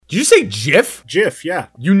Did you say GIF? GIF, yeah.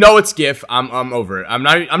 You know it's GIF. I'm over it. I'm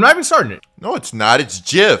not even starting it. No, it's not. It's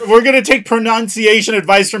GIF. We're gonna take pronunciation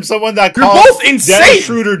advice from someone that You're calls both insane.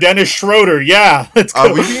 Dennis Schroeder. Yeah. Let's go.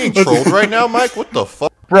 Are we being trolled right now, Mike? What the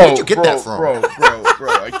fuck? Bro, Where'd you get that from? Bro,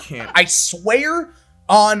 I can't. I swear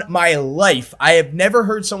on my life, I have never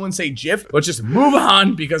heard someone say GIF. Let's just move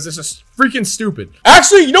on because this is freaking stupid.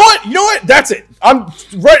 Actually, you know what? That's it. I'm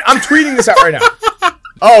tweeting this out right now.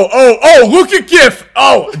 Oh, look at GIF.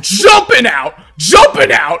 Oh, jumping out.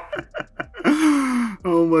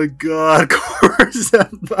 Oh my God,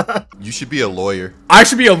 Corzemba. You should be a lawyer. I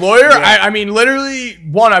should be a lawyer? Yeah. I mean, literally,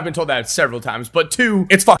 one, I've been told that several times, but two,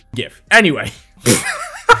 it's fucking GIF. Anyway.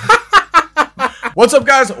 What's up,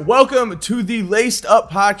 guys? Welcome to the Laced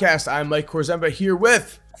Up Podcast. I'm Mike Corzemba here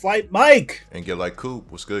with Flight Mike. And get like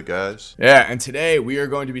Coop. What's good, guys? Yeah, and today we are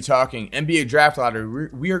going to be talking NBA draft lottery.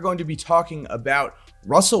 We are going to be talking about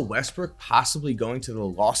Russell Westbrook possibly going to the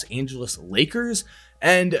Los Angeles Lakers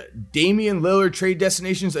and Damian Lillard trade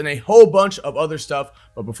destinations and a whole bunch of other stuff.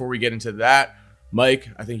 But before we get into that, Mike,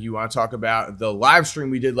 I think you want to talk about the live stream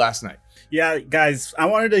we did last night. Yeah, guys, I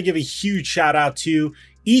wanted to give a huge shout out to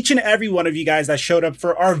each and every one of you guys that showed up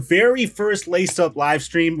for our very first Laced Up live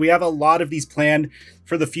stream. We have a lot of these planned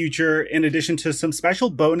for the future, in addition to some special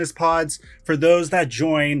bonus pods for those that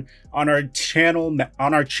join on our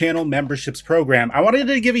channel memberships program. I wanted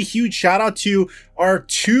to give a huge shout out to our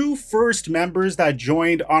two first members that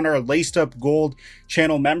joined on our Laced Up Gold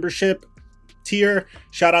channel membership tier.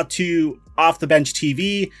 Shout out to Off the Bench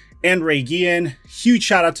TV and Ray Guillen. Huge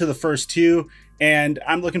shout out to the first two. And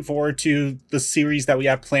I'm looking forward to the series that we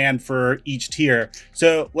have planned for each tier.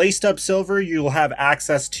 So Laced Up Silver, you'll have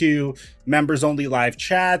access to members only live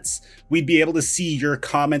chats. We'd be able to see your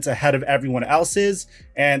comments ahead of everyone else's.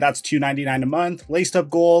 And that's $2.99 a month. Laced Up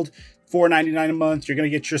Gold, $4.99 a month. You're going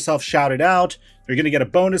to get yourself shouted out. You're going to get a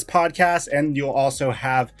bonus podcast. And you'll also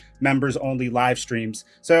have members only live streams.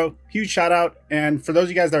 So huge shout out. And for those of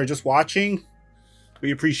you guys that are just watching, we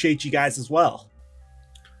appreciate you guys as well.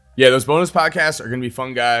 Yeah, those bonus podcasts are going to be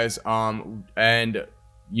fun, guys. And,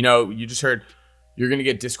 you just heard you're going to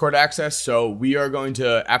get Discord access. So we are going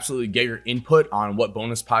to absolutely get your input on what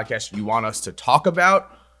bonus podcast you want us to talk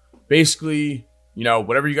about. Basically,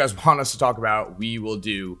 whatever you guys want us to talk about, we will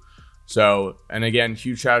do. So, and again,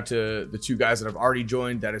 huge shout out to the two guys that have already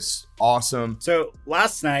joined. That is awesome. So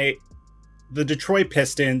last night, the Detroit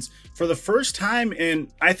Pistons, for the first time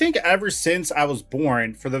in, I think ever since I was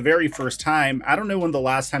born, for the very first time, I don't know when the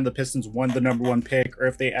last time the Pistons won the number one pick or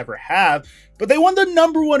if they ever have, but they won the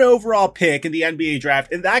number one overall pick in the NBA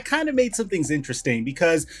draft. And that kind of made some things interesting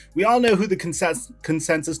because we all know who the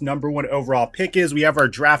consensus number one overall pick is. We have our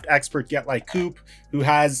draft expert, Get Like Coop, who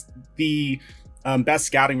has the best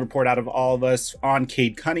scouting report out of all of us on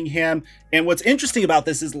Cade Cunningham. And what's interesting about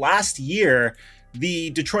this is last year, the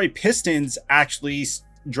Detroit Pistons actually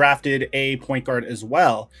drafted a point guard as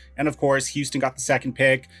well. And of course, Houston got the second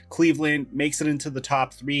pick. Cleveland makes it into the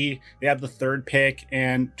top three. They have the third pick,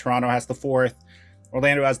 and Toronto has the fourth.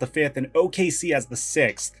 Orlando has the fifth, and OKC has the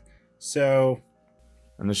sixth. So,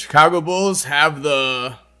 and the Chicago Bulls have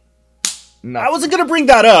the... I wasn't going to bring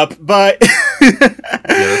that up, but...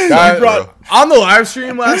 On the live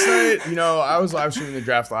stream last night, I was live streaming the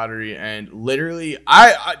draft lottery, and literally,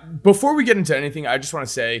 I before we get into anything, I just want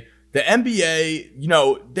to say the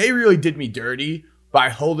NBA, they really did me dirty by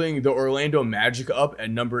holding the Orlando Magic up at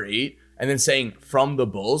number 8 and then saying from the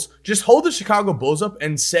Bulls. Just hold the Chicago Bulls up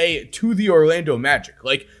and say to the Orlando Magic.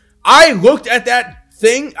 Like, I looked at that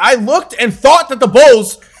thing, I looked and thought that the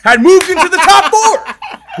Bulls had moved into the top 4.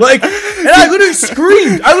 Like, and I literally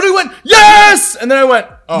screamed. I literally went, yes! And then I went,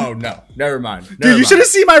 oh, no, never mind. Dude, you should have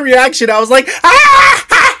seen my reaction. I was like,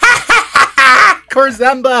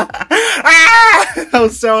 Corzemba. I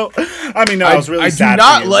was so, I was really sad.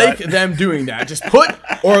 I do not like them doing that. Just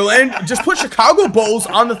put Chicago Bulls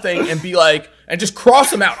on the thing and be like, and just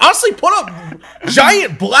cross them out. Honestly, put a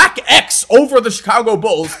giant black X over the Chicago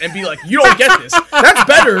Bulls and be like, you don't get this. That's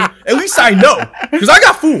better. At least I know. Because I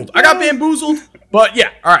got fooled. I got bamboozled. But yeah,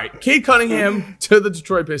 all right. Cade Cunningham to the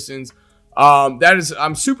Detroit Pistons.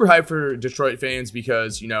 I'm super hyped for Detroit fans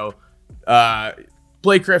because,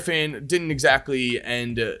 Blake Griffin didn't exactly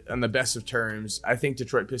end on the best of terms. I think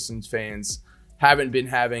Detroit Pistons fans haven't been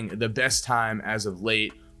having the best time as of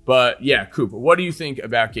late. But yeah, Cooper, what do you think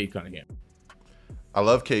about Cade Cunningham? I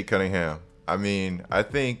love Cade Cunningham. I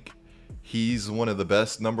think he's one of the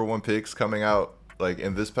best number one picks coming out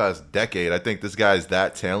in this past decade. I think this guy is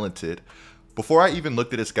that talented. Before I even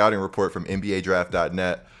looked at his scouting report from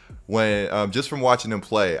NBADraft.net, when just from watching him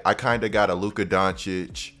play, I kind of got a Luka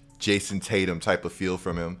Doncic Jason Tatum type of feel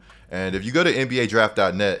from him. And if you go to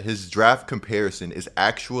NBADraft.net, his draft comparison is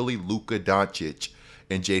actually Luka Doncic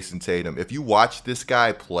and Jason Tatum. If you watch this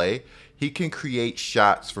guy play, he can create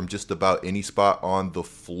shots from just about any spot on the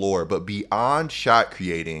floor. But beyond shot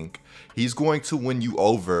creating, he's going to win you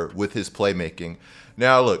over with his playmaking.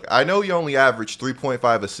 Now, look, I know you only averaged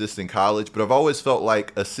 3.5 assists in college, but I've always felt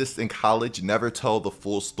like assists in college never tell the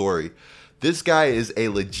full story. This guy is a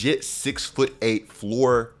legit 6'8"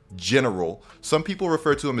 floor general. Some people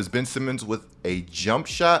refer to him as Ben Simmons with a jump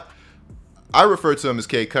shot. I refer to him as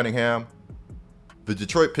Cade Cunningham. The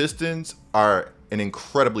Detroit Pistons are an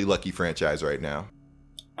incredibly lucky franchise right now.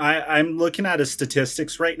 I'm looking at his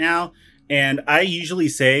statistics right now, and I usually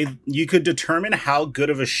say you could determine how good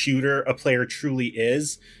of a shooter a player truly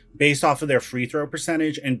is based off of their free throw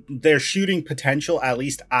percentage and their shooting potential. At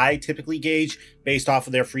least I typically gauge based off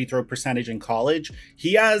of their free throw percentage in college.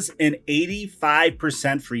 He has an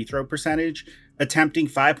 85% free throw percentage, attempting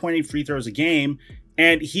 5.8 free throws a game,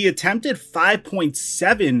 and he attempted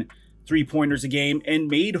 5.7 3-pointers a game and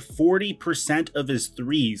made 40% of his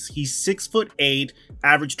threes. He's 6'8",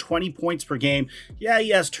 averaged 20 points per game. Yeah, he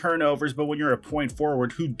has turnovers, but when you're a point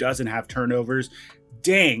forward, who doesn't have turnovers?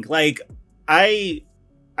 Dang, like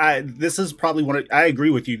this is probably I agree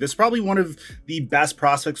with you. This is probably one of the best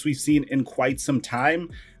prospects we've seen in quite some time.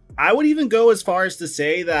 I would even go as far as to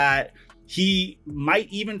say that he might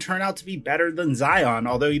even turn out to be better than Zion,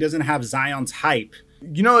 although he doesn't have Zion's hype.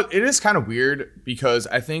 You know, it is kind of weird because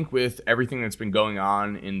I think with everything that's been going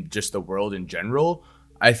on in just the world in general,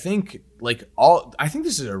 I think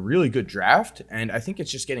this is a really good draft, and I think it's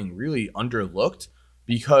just getting really underlooked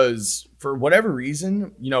because for whatever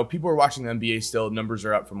reason, you know, people are watching the NBA still. Numbers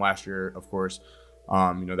are up from last year, of course.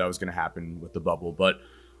 You know, that was going to happen with the bubble, but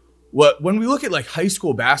when we look at like high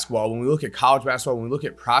school basketball, when we look at college basketball, when we look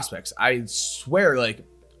at prospects, I swear like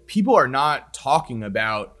people are not talking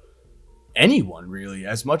about anyone really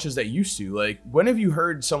as much as they used to. Like, when have you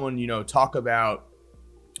heard someone, you know, talk about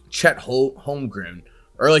Chet Holmgren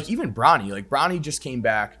or like even Bronny? Like, Bronny just came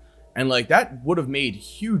back, and like that would have made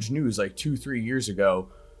huge news like 2-3 years ago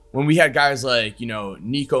when we had guys like, you know,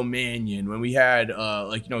 Nico Mannion, when we had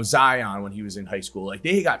like, you know, Zion when he was in high school. Like,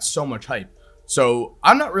 they got so much hype. So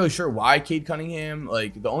I'm not really sure why Cade Cunningham.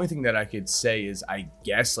 Like, the only thing that I could say is, I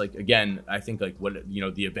guess, like, again, I think like what, you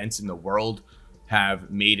know, the events in the world have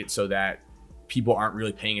made it so that people aren't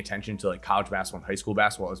really paying attention to like college basketball and high school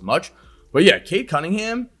basketball as much. But yeah, Cade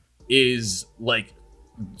Cunningham is like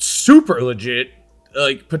super legit,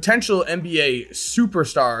 like potential NBA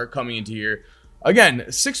superstar coming into here. Again,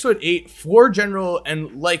 6'8", floor general,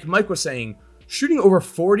 and like Mike was saying, shooting over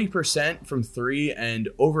 40% from three and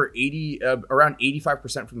over around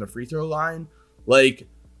 85% from the free throw line.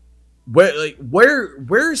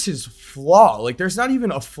 Where's his flaw? Like, there's not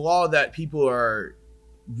even a flaw that people are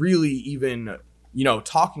really even, you know,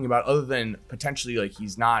 talking about, other than potentially like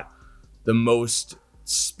he's not the most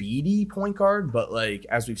speedy point guard. But like,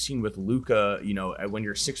 as we've seen with Luka, you know, when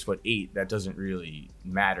you're 6'8", that doesn't really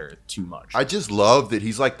matter too much. I just love that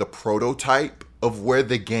he's like the prototype of where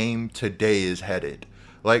the game today is headed.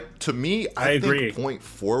 Like, to me, I think point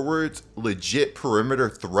forwards, legit perimeter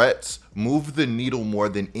threats, move the needle more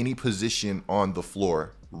than any position on the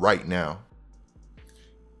floor right now.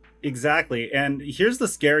 Exactly. And here's the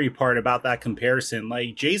scary part about that comparison.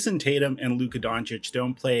 Like, Jason Tatum and Luka Doncic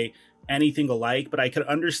don't play anything alike, but I could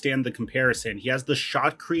understand the comparison. He has the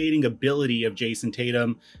shot creating ability of Jason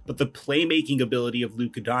Tatum, but the playmaking ability of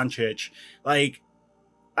Luka Doncic. Like,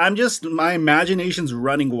 my imagination's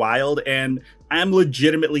running wild, and I'm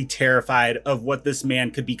legitimately terrified of what this man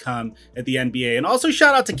could become at the NBA. And also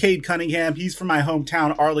shout out to Cade Cunningham. He's from my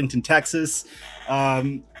hometown, Arlington, Texas.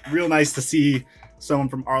 Real nice to see someone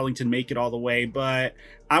from Arlington make it all the way. But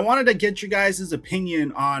I wanted to get you guys'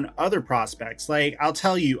 opinion on other prospects. Like, I'll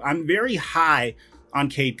tell you, I'm very high on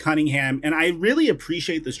Cade Cunningham, and I really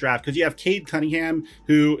appreciate this draft because you have Cade Cunningham,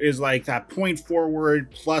 who is like that point forward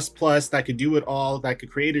plus that could do it all, that could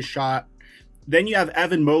create a shot. Then you have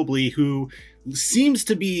Evan Mobley, who seems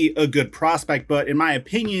to be a good prospect, but in my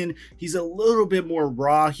opinion, he's a little bit more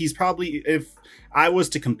raw. He's probably, if I was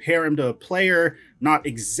to compare him to a player, not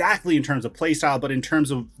exactly in terms of play style, but in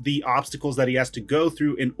terms of the obstacles that he has to go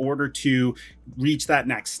through in order to reach that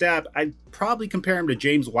next step, I'd probably compare him to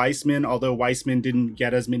James Wiseman, although Wiseman didn't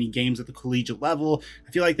get as many games at the collegiate level.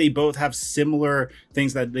 I feel like they both have similar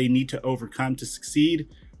things that they need to overcome to succeed.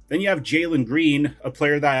 Then you have Jalen Green, a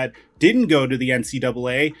player that didn't go to the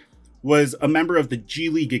NCAA, was a member of the G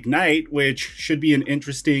League Ignite, which should be an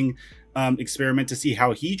interesting experiment to see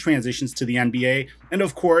how he transitions to the NBA. And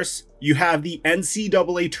of course, you have the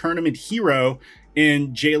NCAA tournament hero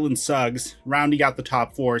in Jalen Suggs, rounding out the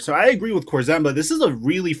top 4. So I agree with Korzemba. This is a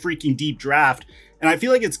really freaking deep draft. And I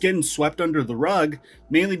feel like it's getting swept under the rug,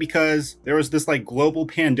 mainly because there was this like global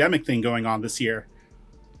pandemic thing going on this year.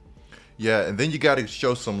 Yeah, and then you got to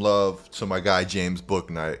show some love to my guy, James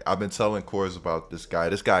Bouknight. I've been telling Kors about this guy.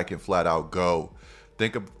 This guy can flat out go.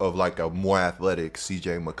 Think of like a more athletic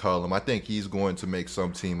CJ McCollum. I think he's going to make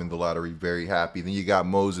some team in the lottery very happy. Then you got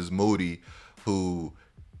Moses Moody, who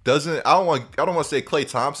doesn't, I don't want to say Klay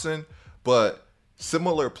Thompson, but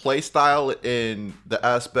similar play style in the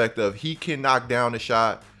aspect of he can knock down a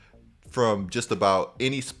shot from just about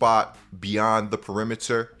any spot beyond the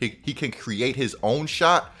perimeter. He can create his own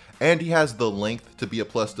shot, and he has the length to be a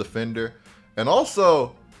plus defender. And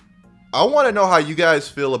also, I want to know how you guys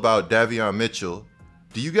feel about Davion Mitchell.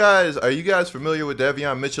 Are you guys familiar with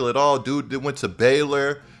Davion Mitchell at all? Dude that went to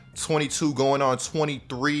Baylor, 22 going on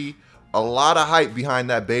 23. A lot of hype behind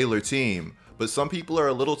that Baylor team. But some people are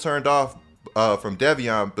a little turned off from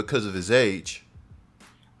Davion because of his age.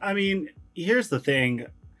 I mean, here's the thing.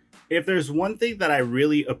 If there's one thing that I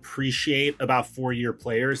really appreciate about 4-year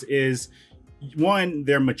players is, one,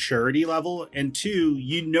 their maturity level, and two,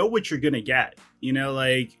 you know what you're going to get. You know,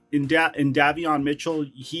 like in Davion Mitchell,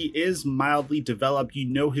 he is mildly developed. You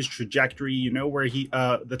know his trajectory. You know where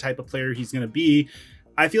the type of player he's going to be.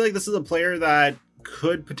 I feel like this is a player that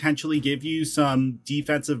could potentially give you some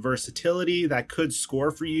defensive versatility, that could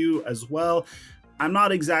score for you as well. I'm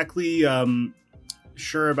not exactly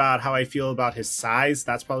sure about how I feel about his size.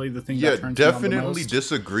 That's probably the thing that turns me on the most. Definitely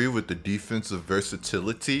disagree with the defensive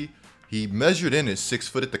versatility. He measured in at 6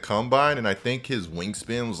 foot at the combine, and I think his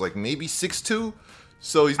wingspan was like maybe 6'2".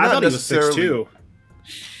 So he's not necessarily. He was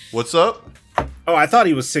 6'2". What's up? Oh, I thought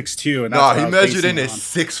he was 6'2". And he measured in at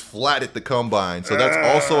 6 flat at the combine, so that's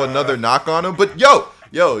also another knock on him. But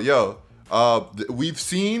we've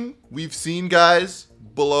seen guys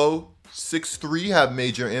below 6'3" have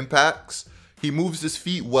major impacts. He moves his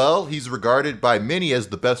feet well. He's regarded by many as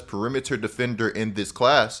the best perimeter defender in this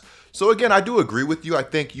class. So again, I do agree with you. I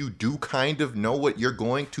think you do kind of know what you're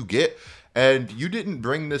going to get. And you didn't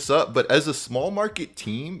bring this up, but as a small market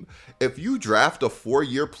team, if you draft a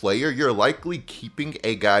 4-year player, you're likely keeping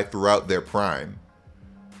a guy throughout their prime.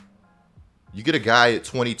 You get a guy at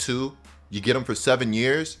 22, you get him for 7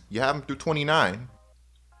 years, you have him through 29.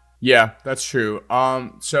 Yeah, that's true.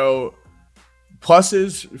 So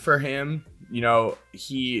pluses for him, you know,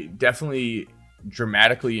 he definitely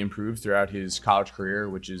dramatically improved throughout his college career,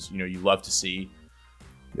 which is, you know, you love to see.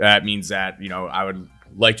 That means that, you know, I would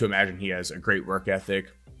like to imagine he has a great work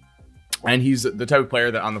ethic, and he's the type of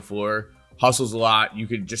player that on the floor hustles a lot. You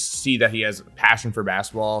could just see that he has a passion for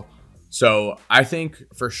basketball. So I think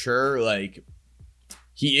for sure, like,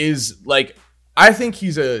 he is, like, I think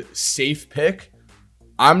he's a safe pick.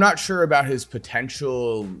 I'm not sure about his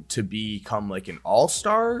potential to become like an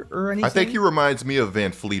all-star or anything. I think he reminds me of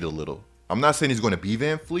Van Fleet a little. I'm not saying he's going to be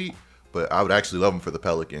Van Fleet, but I would actually love him for the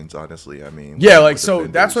Pelicans, honestly. I mean, yeah, like, so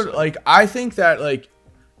that's what, like, I think that, like,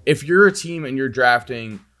 if you're a team and you're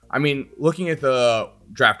drafting, I mean, looking at the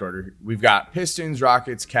draft order, we've got Pistons,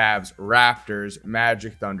 Rockets, Cavs, Raptors,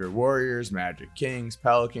 Magic, Thunder, Warriors, Magic, Kings,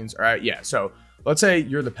 Pelicans. All right, yeah. So let's say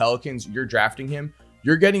you're the Pelicans, you're drafting him.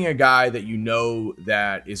 You're getting a guy that you know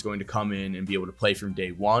that is going to come in and be able to play from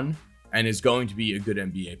day one and is going to be a good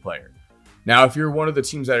NBA player. Now, if you're one of the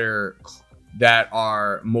teams that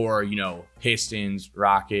are more, you know, Pistons,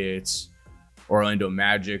 Rockets, Orlando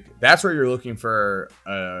Magic, that's where you're looking for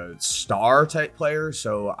a star type player.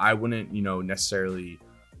 So I wouldn't, you know, necessarily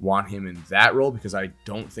want him in that role because I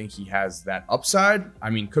don't think he has that upside. I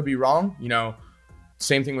mean, could be wrong. You know,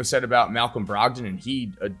 same thing was said about Malcolm Brogdon, and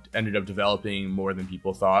he ended up developing more than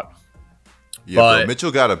people thought. Yeah, but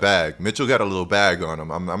Mitchell got a bag. Mitchell got a little bag on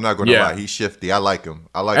him. I'm not going to lie. He's shifty. I like him.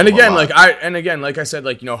 And again, like I said,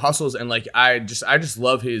 like, you know, hustles, and like I just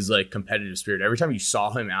love his like competitive spirit. Every time you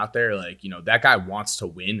saw him out there, like, you know, that guy wants to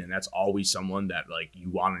win, and that's always someone that like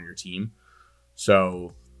you want on your team.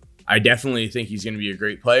 So I definitely think he's going to be a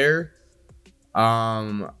great player.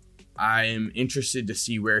 I'm interested to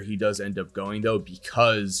see where he does end up going though,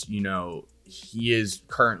 because, you know, he is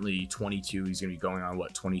currently 22. He's going to be going on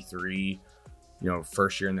 23. You know,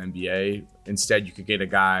 first year in the NBA. Instead, you could get a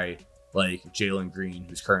guy like Jalen Green,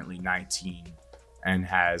 who's currently 19 and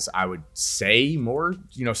has, I would say, more,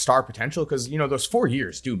 you know, star potential, because, you know, those 4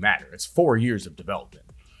 years do matter. It's 4 years of development.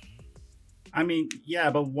 I mean, yeah,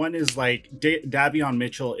 but one is like Davion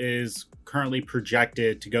Mitchell is currently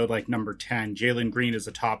projected to go like number 10. Jalen Green is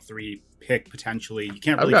a top 3 pick potentially. You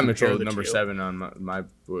can't really. I've got Mitchell number 7 on my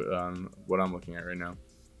what I'm looking at right now.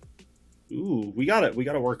 Ooh, we gotta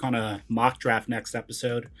work on a mock draft next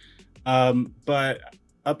episode. But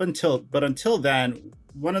until then,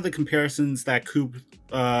 one of the comparisons that Coop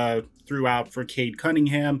threw out for Cade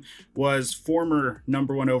Cunningham was former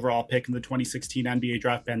number 1 overall pick in the 2016 NBA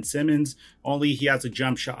draft, Ben Simmons, only he has a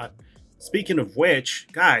jump shot. Speaking of which,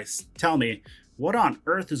 guys, tell me, what on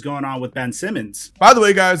earth is going on with Ben Simmons? By the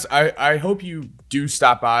way, guys, I hope you do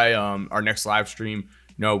stop by our next live stream.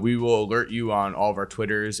 We will alert you on all of our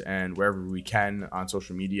Twitters and wherever we can on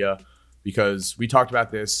social media, because we talked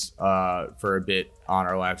about this for a bit on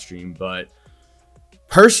our live stream. But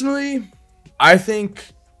personally, I think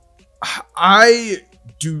I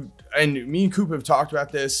do, and me and Coop have talked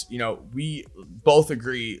about this, we both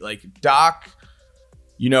agree, like Doc,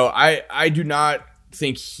 I do not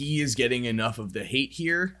think he is getting enough of the hate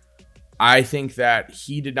here. I think that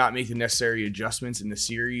he did not make the necessary adjustments in the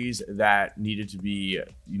series that needed to be,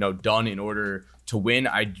 done in order to win.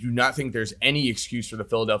 I do not think there's any excuse for the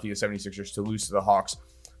Philadelphia 76ers to lose to the Hawks.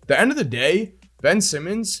 At the end of the day, Ben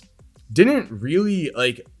Simmons didn't really,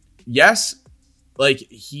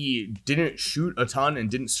 he didn't shoot a ton and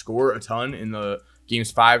didn't score a ton in the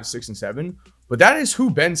games 5, 6, and 7. But that is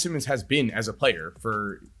who Ben Simmons has been as a player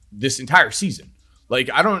for this entire season.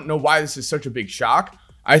 I don't know why this is such a big shock.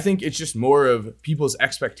 I think it's just more of people's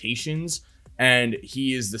expectations, and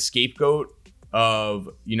he is the scapegoat of,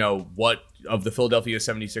 of the Philadelphia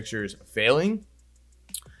 76ers failing.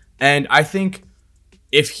 And I think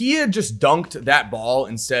if he had just dunked that ball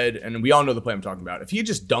instead, and we all know the play I'm talking about, if he had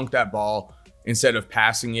just dunked that ball instead of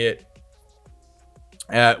passing it,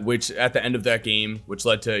 which at the end of that game, which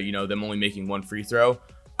led to, them only making 1 free throw,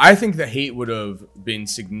 I think the hate would have been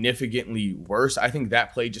significantly worse. I think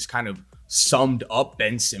that play just kind of summed up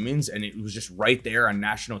Ben Simmons, and it was just right there on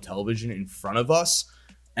national television in front of us.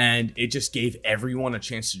 And it just gave everyone a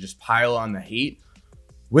chance to just pile on the hate.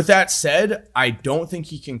 With that said, I don't think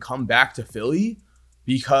he can come back to Philly,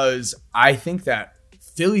 because I think that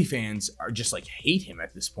Philly fans are just hate him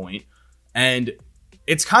at this point. And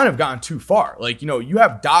it's kind of gone too far. You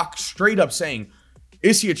have Doc straight up saying,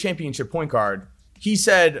 is he a championship point guard? He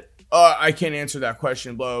said, I can't answer that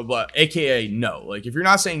question, blah, blah, blah, AKA no. If you're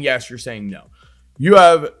not saying yes, you're saying no. You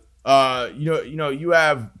have, you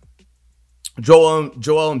have Joel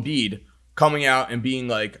Embiid coming out and being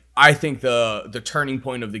like, I think the turning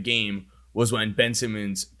point of the game was when Ben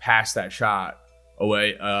Simmons passed that shot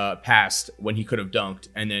away, passed when he could have dunked,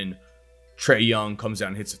 and then Trae Young comes down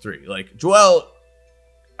and hits a 3. Joel,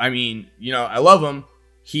 I love him.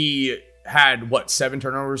 He had 7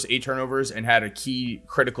 turnovers, 8 turnovers, and had a key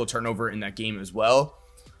critical turnover in that game as well.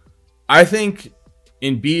 I think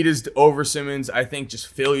Embiid is over Simmons. I think just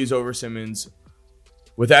Philly's over Simmons.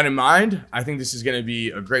 With that in mind, I think this is going to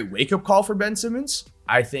be a great wake-up call for Ben Simmons.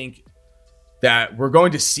 I think that we're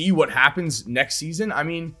going to see what happens next season.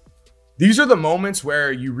 These are the moments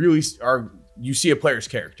where you really you see a player's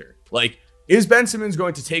character. Is Ben Simmons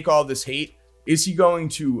going to take all this hate? Is he going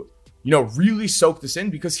to really soak this in?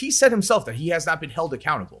 Because he said himself that he has not been held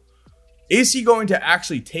accountable. Is he going to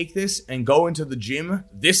actually take this and go into the gym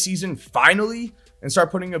this season finally and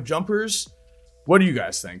start putting up jumpers? What do you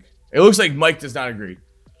guys think? It looks like Mike does not agree.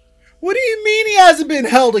 What do you mean he hasn't been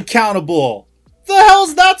held accountable? The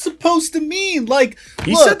hell's that supposed to mean?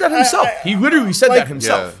 He said that himself. He literally said that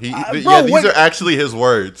himself. Yeah, these are actually his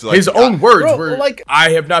words. His own words were,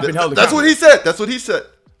 I have not been held accountable. That's what he said.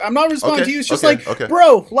 I'm not responding to you. It's just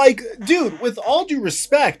dude, with all due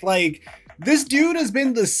respect, this dude has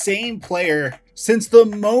been the same player since the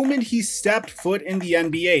moment he stepped foot in the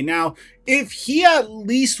NBA. Now, if he at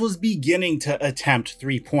least was beginning to attempt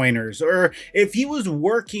 3-pointers, or if he was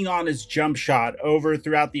working on his jump shot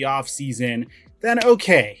throughout the offseason, then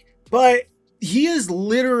okay. But he has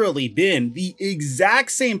literally been the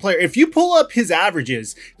exact same player. If you pull up his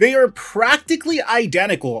averages, they are practically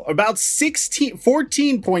identical. About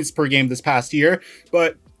 14 points per game this past year,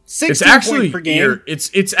 but 16 points per game.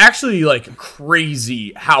 It's actually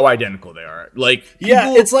crazy how identical they are.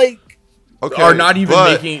 Okay, are not even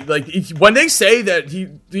making when they say that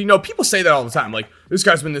people say that all the time. This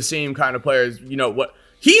guy's been the same kind of player as what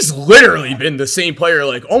he's literally been the same player,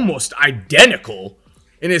 almost identical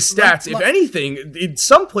in his stats. If anything, in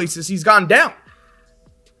some places he's gone down.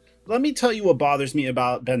 Let me tell you what bothers me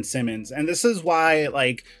about Ben Simmons, and this is why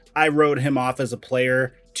I wrote him off as a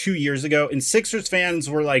player 2 years ago, and Sixers fans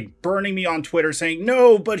were like burning me on Twitter saying,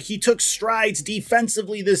 no, but he took strides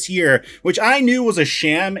defensively this year, which I knew was a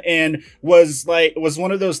sham and was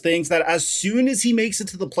one of those things that as soon as he makes it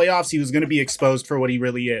to the playoffs, he was going to be exposed for what he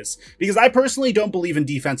really is. Because I personally don't believe in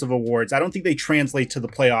defensive awards. I don't think they translate to the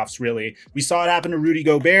playoffs, really. We saw it happen to Rudy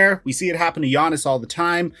Gobert. We see it happen to Giannis all the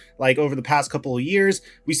time, like over the past couple of years.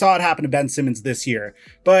 We saw it happen to Ben Simmons this year.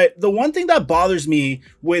 But the one thing that bothers me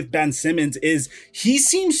with Ben Simmons is he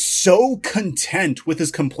seems so content with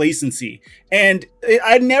his complacency. And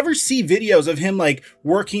I never see videos of him like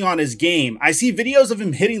working on his game. I see videos of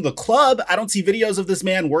him hitting the club. I don't see videos of this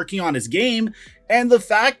man working on his game. And the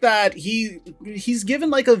fact that he's given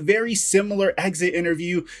like a very similar exit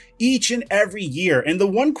interview each and every year. And the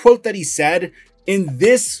one quote that he said in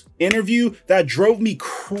this interview that drove me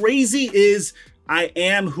crazy is, "I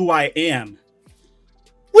am who I am."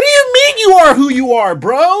 What do you mean you are who you are,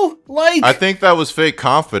 bro? Like, I think that was fake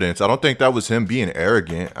confidence. I don't think that was him being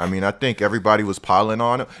arrogant. I mean, I think everybody was piling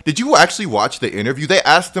on him. Did you actually watch the interview? They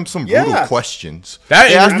asked him some brutal questions.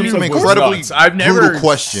 They asked him some incredibly brutal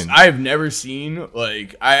questions. I've never seen,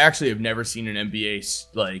 like, I actually have never seen an NBA,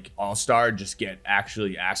 like, all-star just get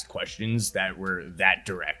actually asked questions that were that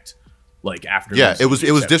direct. Like, after. Yeah, it was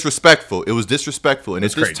disrespectful. It was disrespectful. And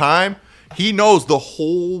at this time, he knows the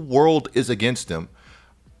whole world is against him.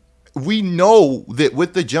 We know that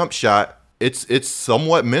with the jump shot, it's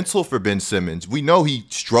somewhat mental for Ben Simmons. We know he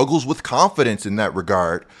struggles with confidence in that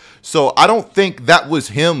regard. So I don't think that was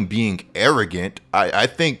him being arrogant. I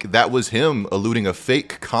think that was him alluding a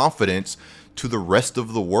fake confidence to the rest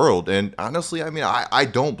of the world. And honestly, I mean, I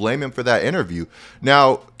don't blame him for that interview.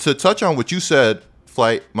 Now, to touch on what you said,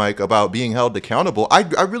 Flight Mike, about being held accountable, I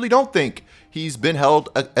really don't think he's been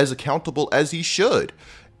held as accountable as he should.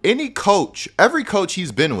 Every coach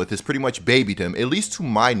he's been with has pretty much babied him, at least to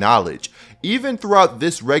my knowledge. Even throughout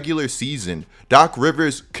this regular season, Doc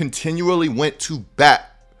Rivers continually went to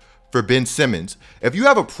bat for Ben Simmons. If you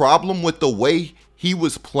have a problem with the way he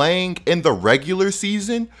was playing in the regular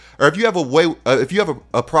season, or if you have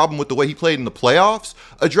a problem with the way he played in the playoffs,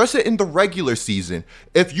 address it in the regular season.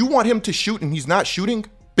 If you want him to shoot and he's not shooting,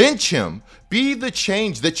 bench him. Be the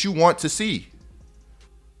change that you want to see.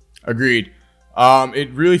 Agreed. It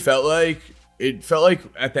really felt like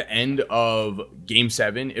at the end of Game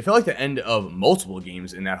 7, it felt like the end of multiple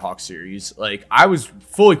games in that Hawks series. Like, I was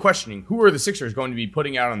fully questioning who are the Sixers going to be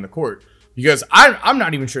putting out on the court, because I'm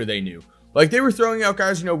not even sure they knew. Like, they were throwing out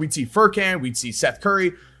guys, we'd see Furkan, we'd see Seth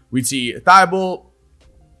Curry, we'd see Thibault.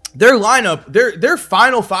 Their lineup, their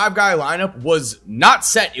final 5-guy lineup was not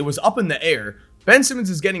set. It was up in the air. Ben Simmons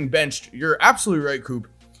is getting benched. You're absolutely right, Coop.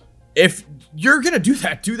 If you're going to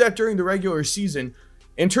do that during the regular season.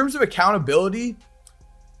 In terms of accountability,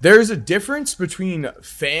 there's a difference between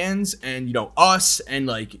fans and, us and,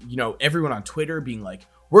 like, everyone on Twitter being like,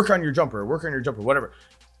 work on your jumper, whatever.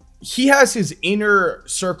 He has his inner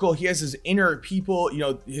circle. He has his inner people,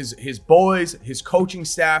 his boys, his coaching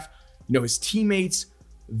staff, his teammates.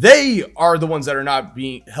 They are the ones that are not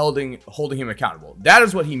holding him accountable. That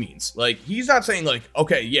is what he means. Like, he's not saying like,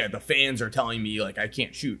 okay, yeah, the fans are telling me like I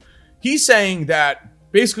can't shoot. He's saying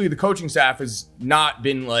that basically the coaching staff has not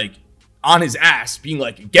been like on his ass being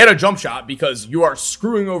like, get a jump shot because you are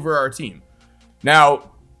screwing over our team.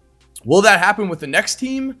 Now, will that happen with the next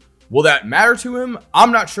team? Will that matter to him?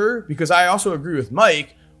 I'm not sure, because I also agree with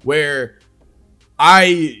Mike where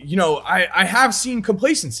I have seen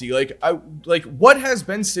complacency. Like what has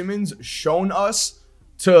Ben Simmons shown us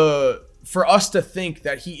for us to think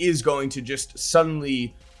that he is going to just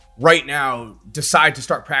suddenly right now decide to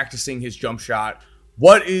start practicing his jump shot?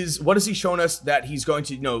 What has he shown us that he's going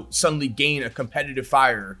to, suddenly gain a competitive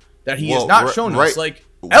fire that he has not shown us? Like,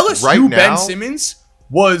 LSU right now, Ben Simmons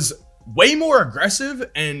was way more aggressive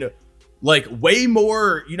and like way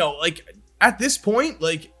more, like at this point,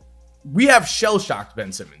 like we have shell-shocked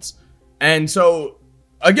Ben Simmons. And so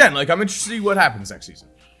again, like I'm interested to see what happens next season.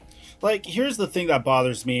 Like, here's the thing that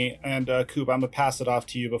bothers me, and Coop, I'm gonna pass it off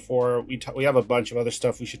to you before we have a bunch of other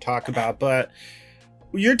stuff we should talk about, but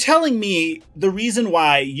you're telling me the reason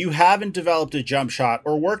why you haven't developed a jump shot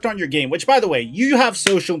or worked on your game, which, by the way, you have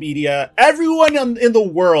social media. Everyone in the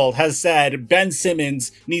world has said Ben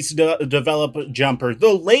Simmons needs to develop a jumper.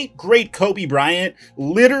 The late, great Kobe Bryant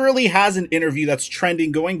literally has an interview that's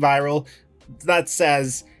trending, going viral, that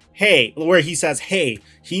says, where he says, he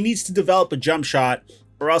needs to develop a jump shot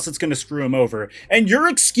or else it's going to screw him over. And your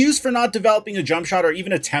excuse for not developing a jump shot or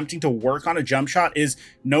even attempting to work on a jump shot is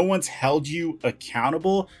no one's held you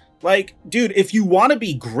accountable. Like, dude, if you want to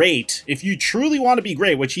be great, if you truly want to be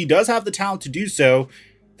great, which he does have the talent to do so,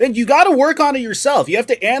 then you got to work on it yourself. You have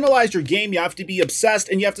to analyze your game. You have to be obsessed,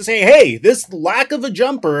 and you have to say, hey, this lack of a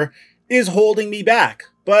jumper is holding me back.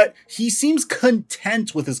 But he seems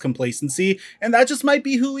content with his complacency, and that just might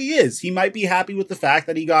be who he is. He might be happy with the fact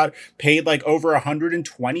that he got paid like over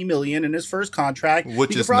 $120 million in his first contract,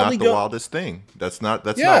 which is not the wildest thing. That's not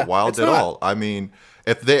wild at all. I mean,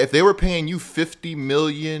 if they were paying you $50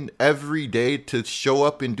 million every day to show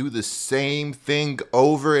up and do the same thing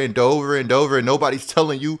over and over and over, and nobody's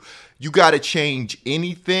telling you got to change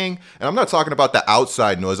anything. And I'm not talking about the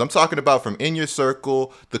outside noise. I'm talking about from in your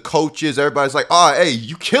circle, the coaches, everybody's like, oh, hey,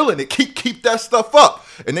 you killing it. Keep that stuff up.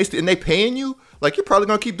 And they paying you, like, you're probably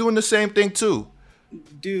going to keep doing the same thing too.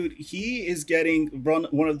 Dude, he is getting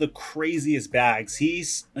one of the craziest bags.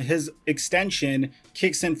 His extension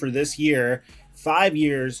kicks in for this year. 5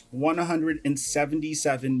 years,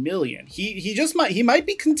 $177 million. He might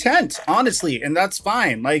be content, honestly, and that's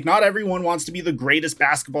fine. Like, not everyone wants to be the greatest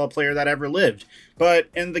basketball player that ever lived. But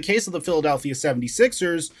in the case of the Philadelphia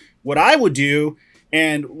 76ers, what I would do,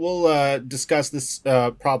 and we'll discuss this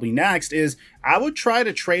probably next, is I would try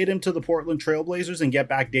to trade him to the Portland Trailblazers and get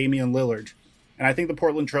back Damian Lillard. And I think the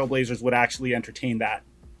Portland Trailblazers would actually entertain that.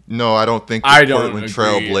 No, I don't think the Portland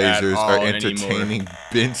Trailblazers are entertaining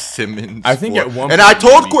Ben Simmons. I think at one point, and I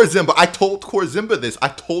told Korzimba this. I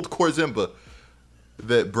told Korzimba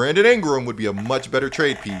that Brandon Ingram would be a much better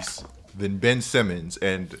trade piece than Ben Simmons.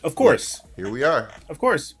 And of course, here we are. Of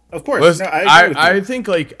course. Listen, no, I think,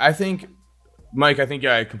 Mike,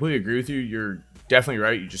 I completely agree with you. You're definitely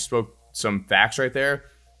right. You just spoke some facts right there.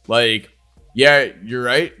 Like, yeah, you're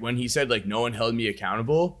right. When he said, like, no one held me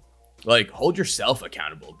accountable. Like, hold yourself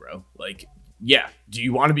accountable, bro. Like, yeah, do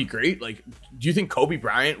you want to be great? Like, do you think Kobe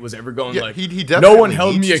Bryant was ever going, he definitely no one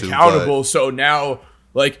held me accountable, so now,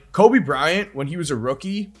 like, Kobe Bryant, when he was a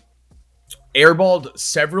rookie, airballed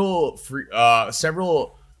several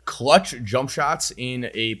clutch jump shots in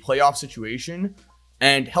a playoff situation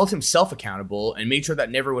and held himself accountable and made sure that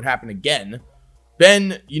never would happen again.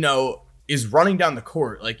 Ben, is running down the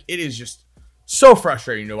court. Like, it is just so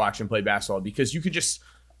frustrating to watch him play basketball because you could just...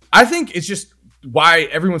 I think it's just why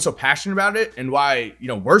everyone's so passionate about it and why,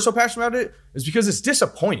 we're so passionate about it is because it's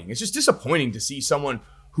disappointing. It's just disappointing to see someone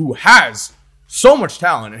who has so much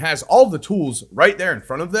talent and has all the tools right there in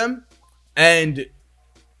front of them and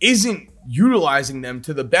isn't utilizing them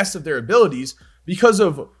to the best of their abilities because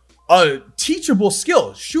of a teachable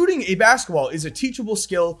skill. Shooting a basketball is a teachable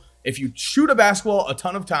skill. If you shoot a basketball a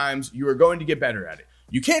ton of times, you are going to get better at it.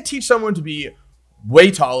 You can't teach someone to be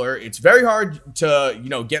way taller. It's very hard to,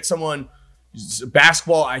 get someone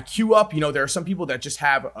basketball IQ up. There are some people that just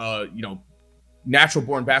have, natural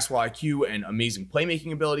born basketball IQ and amazing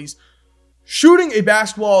playmaking abilities. Shooting a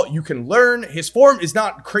basketball, you can learn. His form is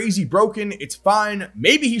not crazy broken. It's fine.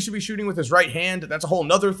 Maybe he should be shooting with his right hand. That's a whole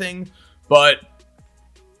nother thing. But,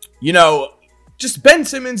 just Ben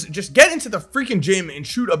Simmons, just get into the freaking gym and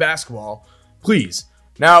shoot a basketball, please.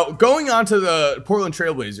 Now, going on to the Portland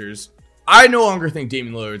Trailblazers, I no longer think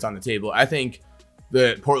Damian Lillard's on the table. I think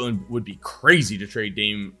that Portland would be crazy to trade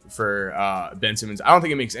Dame for Ben Simmons. I don't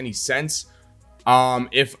think it makes any sense.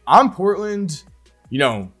 If I'm Portland,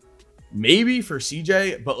 maybe for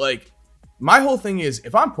CJ, but like my whole thing is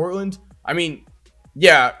if I'm Portland, I mean,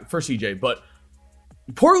 yeah, for CJ, but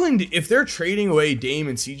Portland, if they're trading away Dame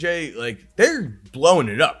and CJ, like they're blowing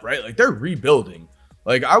it up, right? Like they're rebuilding.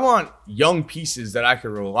 Like I want young pieces that I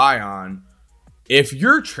can rely on. If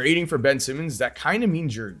you're trading for Ben Simmons, that kind of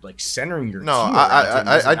means you're like centering your team.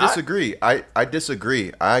 I disagree. I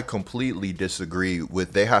disagree. I completely disagree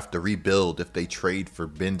with they have to rebuild if they trade for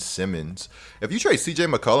Ben Simmons. If you trade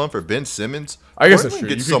CJ McCollum for Ben Simmons, I guess that's true.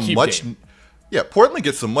 Portland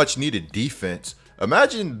gets some much needed defense.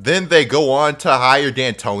 Imagine then they go on to hire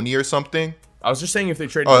D'Antoni or something. I was just saying if they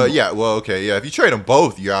trade. If you trade them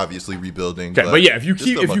both, you're obviously rebuilding. Okay, but yeah, if you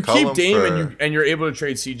keep Dame and you're able to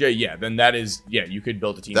trade CJ, then that is you could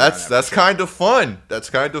build a team. That's kind of fun.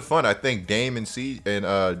 That's kind of fun. I think Dame and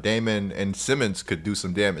Simmons could do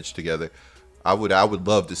some damage together. I would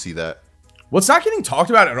love to see that. What's not getting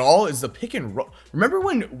talked about at all is the pick and roll. Remember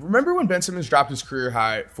when Ben Simmons dropped his career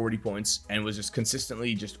high 40 points and was just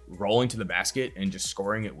consistently just rolling to the basket and just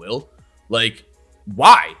scoring at will? Like,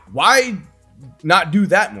 why? Why not do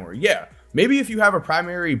that more? Yeah, maybe if you have a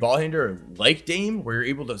primary ball handler like Dame, where you're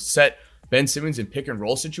able to set Ben Simmons in pick and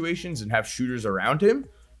roll situations and have shooters around him,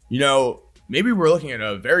 maybe we're looking at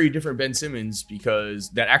a very different Ben Simmons because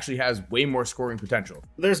that actually has way more scoring potential.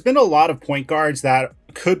 There's been a lot of point guards that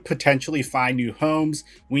could potentially find new homes.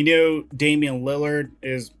 We know Damian Lillard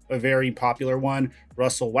is a very popular one.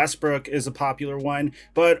 Russell Westbrook is a popular one.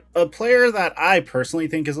 But a player that I personally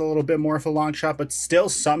think is a little bit more of a long shot, but still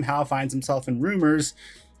somehow finds himself in rumors,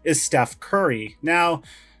 is Steph Curry. Now,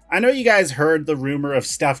 I know you guys heard the rumor of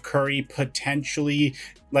Steph Curry potentially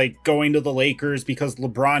like going to the Lakers because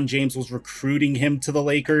LeBron James was recruiting him to the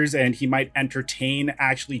Lakers and he might entertain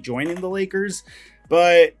actually joining the Lakers.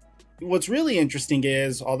 But what's really interesting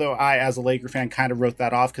is, although I, as a Laker fan, kind of wrote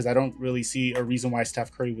that off because I don't really see a reason why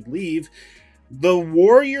Steph Curry would leave, the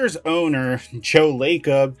Warriors owner, Joe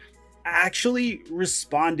Lacob, actually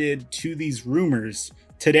responded to these rumors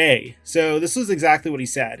today. So this is exactly what he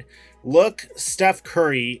said. Look, Steph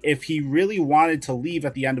Curry, if he really wanted to leave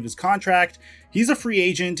at the end of his contract, he's a free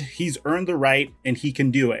agent, he's earned the right, and he can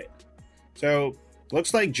do it. So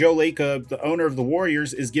looks like Joe Lacob, the owner of the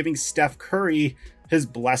Warriors, is giving Steph Curry his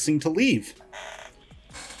blessing to leave.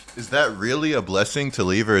 Is that really a blessing to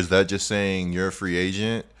leave, or is that just saying you're a free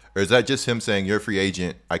agent? Or is that just him saying you're a free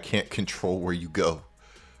agent, I can't control where you go?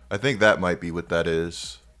 I think that might be what that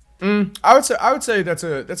is. I would say that's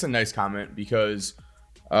a nice comment because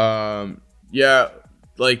yeah,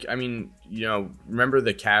 like, I mean, you know, remember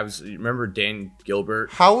the Cavs, remember Dan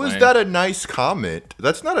Gilbert? How is that a nice comment?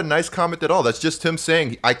 That's not a nice comment at all. That's just him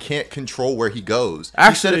saying I can't control where he goes.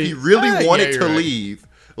 Actually, he said if he really wanted to leave,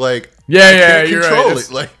 like, I can't control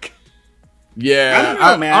it. Like, yeah, I don't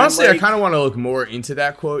know, man. Honestly, like, I kind of want to look more into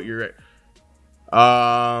that quote. You're right.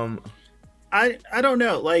 I don't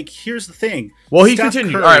know. Like, here's the thing. Well, he Steph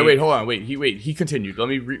continued. Curry, All right, wait, hold on. He continued. Let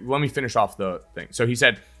me finish off the thing. So he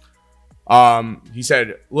said,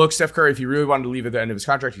 look, Steph Curry, if he really wanted to leave at the end of his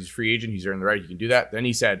contract, he's a free agent. He's earned the right. He can do that. Then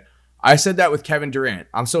he said, I said that with Kevin Durant.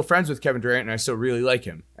 I'm still friends with Kevin Durant, and I still really like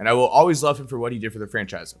him. And I will always love him for what he did for the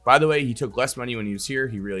franchise. By the way, he took less money when he was here.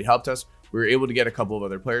 He really helped us. We were able to get a couple of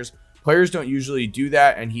other players. Players don't usually do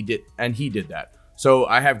that, and he did that. So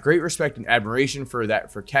I have great respect and admiration for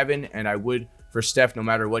that for Kevin, and I would for Steph no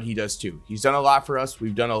matter what he does too. He's done a lot for us.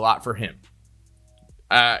 We've done a lot for him.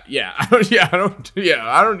 I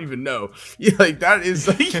don't even know. Yeah, like that is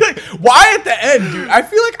like why at the end, dude? I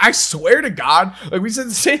feel like, I swear to God, like we said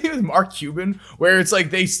the same thing with Mark Cuban, where it's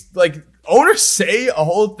like they like owners say a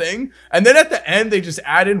whole thing, and then at the end they just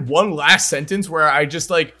add in one last sentence where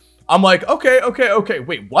I'm like, okay,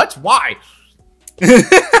 wait, what? Why?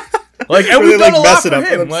 Like, and we've done a lot for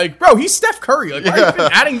him. Like, bro, he's Steph Curry. Like, why are you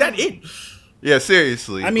even adding that in? Yeah,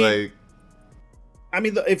 seriously. I mean,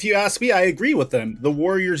 if you ask me, I agree with them. The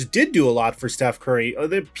Warriors did do a lot for Steph Curry.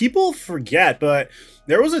 People forget, but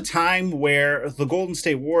there was a time where the Golden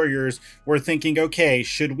State Warriors were thinking, okay,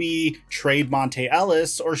 should we trade Monte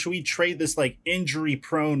Ellis or should we trade this like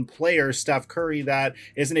injury-prone player, Steph Curry, that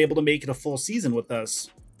isn't able to make it a full season with us?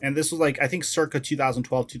 And this was like, I think, circa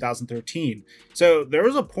 2012, 2013. So there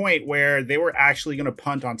was a point where they were actually going to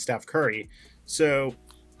punt on Steph Curry. So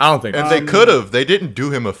I don't think, and they could have. They didn't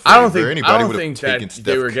do him a favor. I don't Anybody would have think taken that Steph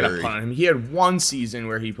they were going Curry. to punt on him. He had one season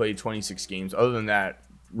where he played 26 games. Other than that,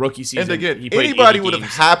 rookie season, And again, he played anybody 80 would have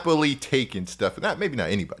games. happily taken Steph. Maybe not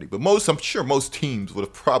anybody, but I'm sure most teams would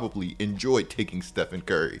have probably enjoyed taking Stephen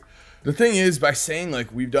Curry. The thing is, by saying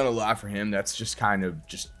like we've done a lot for him, that's just kind of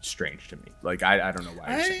just strange to me. Like I don't know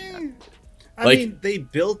why you're saying that. I mean, they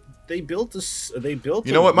built this. They built.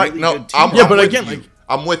 You know what, Mike? really No, good team.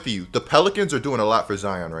 I'm with you. The Pelicans are doing a lot for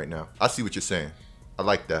Zion right now. I see what you're saying. I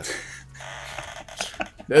like that.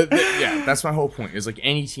 Yeah, that's my whole point. Is like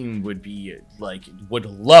any team would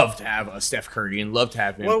love to have a Steph Curry and love to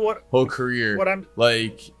have him whole career.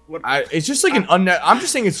 It's just like I'm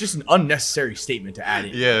just saying it's just an unnecessary statement to add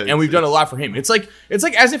in. Yeah, and we've done a lot for him. It's like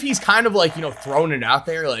as if he's kind of like, you know, throwing it out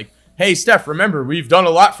there like, hey Steph, remember we've done a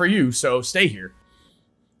lot for you, so stay here.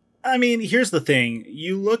 I mean, here's the thing.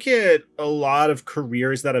 You look at a lot of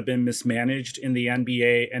careers that have been mismanaged in the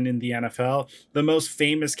NBA and in the NFL. The most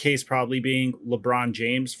famous case probably being LeBron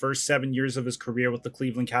James. First 7 years of his career with the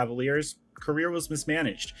Cleveland Cavaliers, career was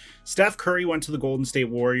mismanaged. Steph Curry went to the Golden State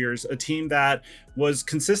Warriors, a team that was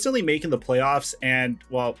consistently making the playoffs. And,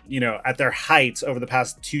 well, you know, at their heights over the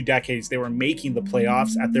past 2 decades, they were making the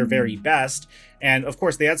playoffs at their very best. And of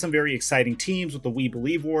course, they had some very exciting teams with the We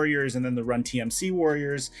Believe Warriors and then the Run TMC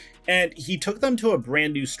Warriors. And he took them to a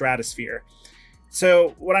brand new stratosphere.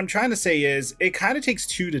 So what I'm trying to say is it kind of takes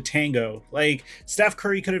two to tango. Like Steph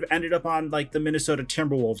Curry could have ended up on like the Minnesota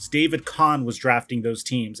Timberwolves. David Kahn was drafting those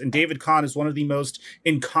teams. And David Kahn is one of the most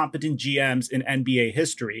incompetent GMs in NBA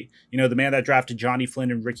history. You know, the man that drafted Johnny Flynn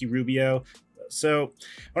and Ricky Rubio. So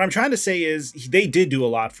what I'm trying to say is they did do a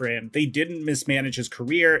lot for him. They didn't mismanage his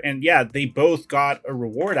career. And yeah, they both got a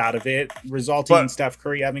reward out of it, resulting in Steph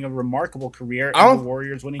Curry having a remarkable career and the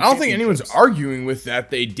Warriors winning. I don't think anyone's arguing with that.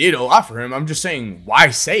 They did a lot for him. I'm just saying, why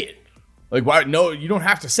say it? Like, why? No, you don't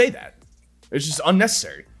have to say that. It's just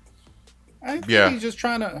unnecessary. I think he's just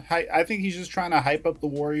trying to. I think he's just trying to hype up the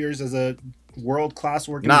Warriors as a world-class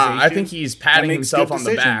organization. Nah, I think he's patting himself on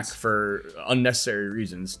the back for unnecessary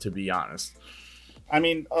reasons, to be honest. I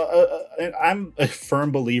mean, I'm a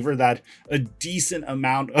firm believer that a decent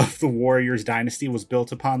amount of the Warriors dynasty was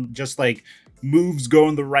built upon just like moves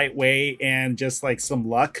going the right way and just like some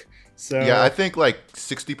luck. So yeah, I think like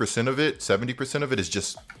 60% of it, 70% of it is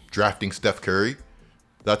just drafting Steph Curry.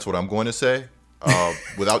 That's what I'm going to say.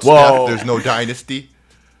 Without Steph, there's no dynasty.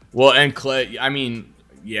 Well, and Clay, I mean,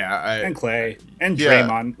 yeah, and Clay and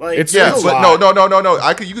Draymond. Like, it's but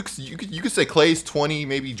no. You could say Clay's 20,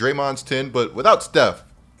 maybe Draymond's 10, but without Steph,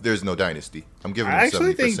 there's no dynasty. I'm giving him 70%. I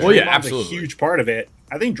actually think Draymond's a huge part of it.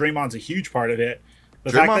 I think Draymond's a huge part of it.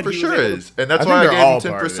 Draymond for sure is, and that's why I gave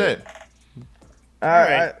him 10%. All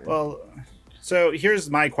right. Well, so here's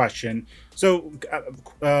my question. So,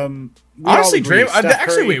 honestly, Draymond.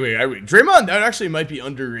 Actually, wait. Draymond, that actually might be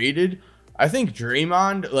underrated. I think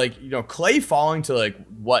Draymond, like, you know, Clay falling to like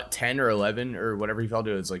what 10 or 11 or whatever he fell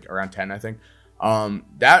to, is like around 10, I think.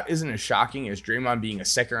 That isn't as shocking as Draymond being a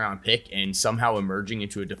second-round pick and somehow emerging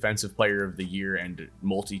into a Defensive Player of the Year and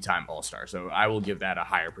multi-time All-Star. So I will give that a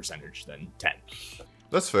higher percentage than 10.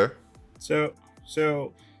 That's fair.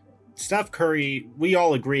 So Steph Curry, we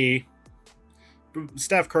all agree.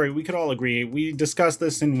 Steph Curry, we could all agree. We discussed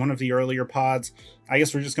this in one of the earlier pods. I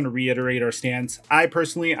guess we're just going to reiterate our stance. I'm a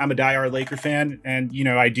diehard Laker fan, and you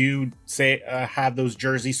know I do say have those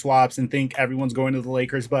jersey swaps and think everyone's going to the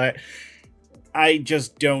Lakers, but I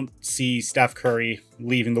just don't see Steph Curry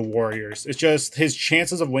leaving the Warriors. It's just his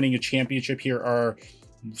chances of winning a championship here are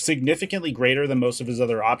significantly greater than most of his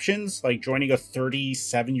other options, like joining a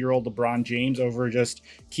 37-year-old LeBron James over just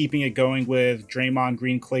keeping it going with Draymond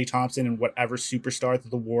Green, Klay Thompson, and whatever superstar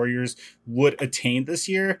that the Warriors would attain this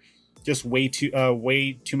year. Just way too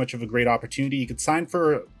much of a great opportunity. You could sign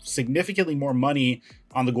for significantly more money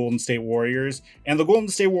on the Golden State Warriors, and the Golden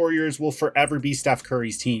State Warriors will forever be Steph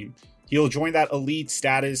Curry's team. He'll join that elite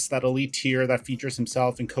status, that elite tier that features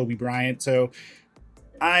himself and Kobe Bryant.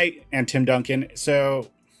 And Tim Duncan,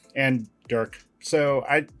 and Dirk. So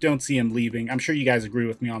I don't see him leaving. I'm sure you guys agree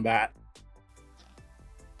with me on that.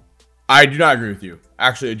 I do not agree with you.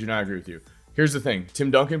 Actually, I do not agree with you. Here's the thing.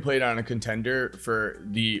 Tim Duncan played on a contender for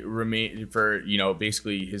basically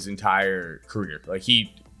his entire career. Like,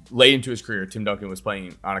 he late into his career, Tim Duncan was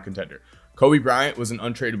playing on a contender. Kobe Bryant was an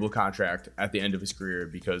untradeable contract at the end of his career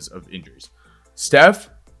because of injuries.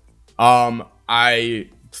 Steph, I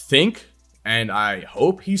think and I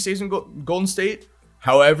hope he stays in Golden State.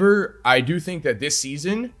 However, I do think that this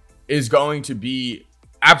season is going to be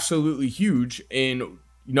absolutely huge in,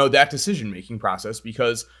 you know, that decision-making process,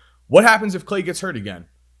 because what happens if Klay gets hurt again?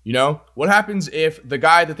 You know, what happens if the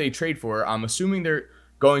guy that they trade for, I'm assuming they're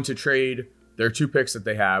going to trade their 2 picks that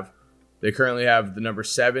they have. They currently have the number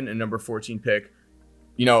 7 and number 14 pick.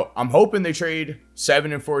 You know, I'm hoping they trade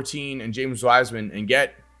 7 and 14 and James Wiseman and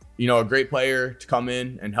get, you know, a great player to come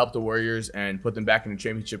in and help the Warriors and put them back into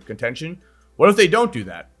championship contention. What if they don't do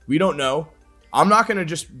that? We don't know. I'm not going to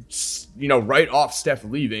just, you know, write off Steph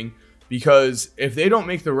leaving, because if they don't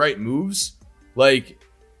make the right moves, like,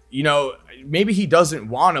 you know, maybe he doesn't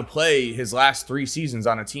want to play his last 3 seasons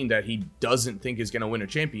on a team that he doesn't think is going to win a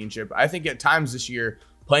championship. I think at times this year,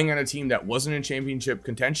 playing on a team that wasn't in championship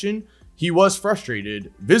contention, he was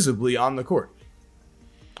frustrated visibly on the court.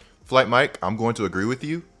 Flight Mike, I'm going to agree with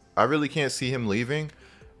you. I really can't see him leaving.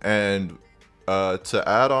 And to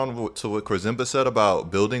add on to what Korzimba said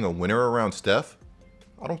about building a winner around Steph,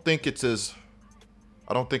 I don't think it's as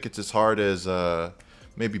hard as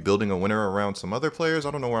maybe building a winner around some other players.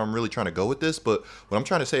 I don't know where I'm really trying to go with this, but what I'm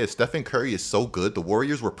trying to say is Stephen Curry is so good. The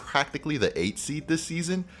Warriors were practically the 8th seed this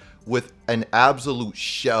season with an absolute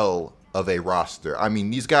shell of a roster. I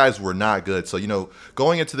mean, these guys were not good. So, you know,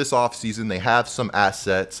 going into this offseason, they have some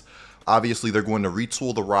assets. Obviously, they're going to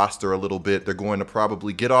retool the roster a little bit. They're going to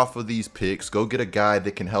probably get off of these picks, go get a guy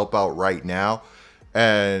that can help out right now.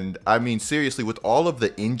 And, I mean, seriously, with all of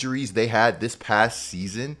the injuries they had this past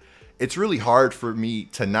season, it's really hard for me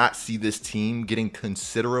to not see this team getting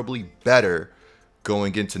considerably better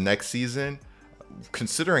going into next season.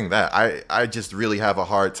 Considering that, I just really have a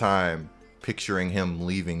hard time picturing him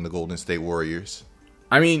leaving the Golden State Warriors.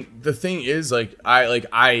 I mean, the thing is,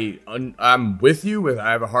 I'm with you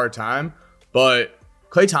I have a hard time, but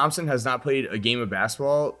Klay Thompson has not played a game of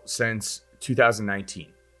basketball since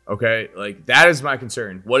 2019. Okay, like that is my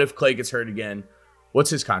concern. What if Klay gets hurt again? What's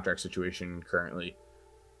his contract situation currently?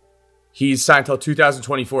 He's signed till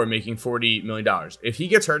 2024, making $40 million. If he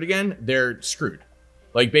gets hurt again, they're screwed.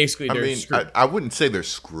 Like basically, they're screwed. I wouldn't say they're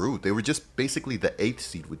screwed. They were just basically the 8th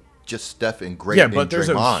seed with just Steph and Grant and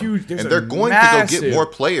Draymond. And they're going to go get more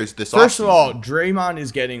players this offseason. First of all, Draymond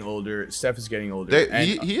is getting older. Steph is getting older.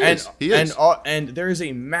 He is. And there is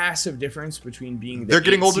a massive difference between being they're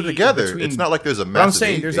getting older together. It's not like there's a massive. I'm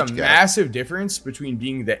saying there's a massive difference between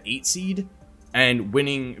being the 8 seed and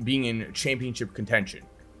being in championship contention.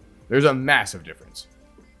 There's a massive difference.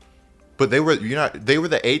 But they were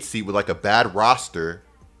the 8 seed with like a bad roster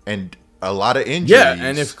and a lot of injuries. Yeah,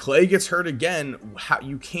 and if Klay gets hurt again,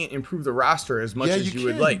 you can't improve the roster as much as you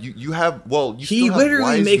would like. He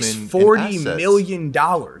literally makes $40 million.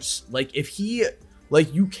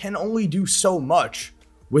 Like you can only do so much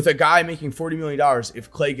with a guy making $40 million if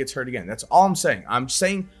Klay gets hurt again. That's all I'm saying. I'm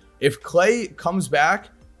saying if Klay comes back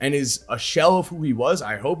and is a shell of who he was,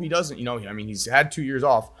 I hope he doesn't. He's had 2 years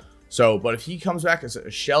off. But if he comes back as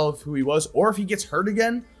a shell of who he was, or if he gets hurt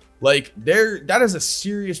again, that is a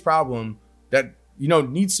serious problem that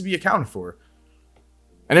needs to be accounted for.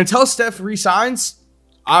 And until Steph resigns,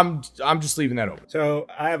 I'm just leaving that open. So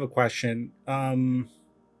I have a question.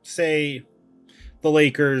 Say the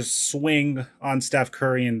Lakers swing on Steph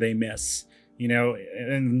Curry and they miss,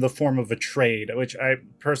 in the form of a trade, which I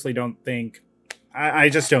personally don't think. I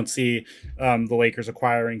just don't see the Lakers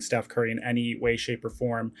acquiring Steph Curry in any way, shape, or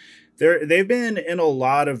form. They've been in a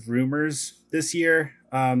lot of rumors this year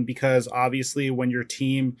because obviously when your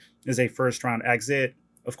team is a first-round exit,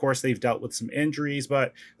 of course they've dealt with some injuries,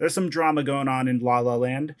 but there's some drama going on in La La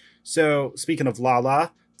Land. So speaking of La La,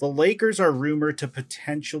 the Lakers are rumored to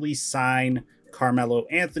potentially sign Carmelo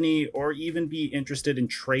Anthony or even be interested in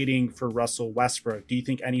trading for Russell Westbrook. Do you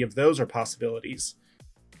think any of those are possibilities?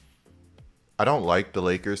 I don't like the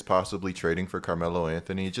Lakers possibly trading for Carmelo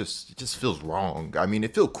Anthony. It just feels wrong. I mean,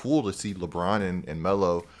 it feels cool to see LeBron and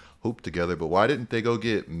Melo hoop together, but why didn't they go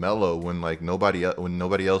get Melo when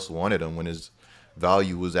nobody else wanted him, when his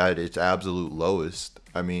value was at its absolute lowest?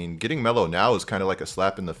 I mean, getting Melo now is kind of like a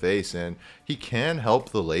slap in the face, and he can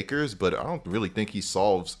help the Lakers, but I don't really think he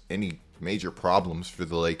solves any major problems for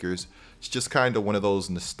the Lakers. It's just kind of one of those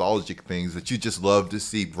nostalgic things that you just love to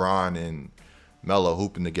see Bron and Melo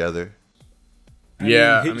hooping together.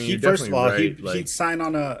 He first of all, right. He'd sign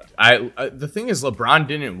on a. The thing is, LeBron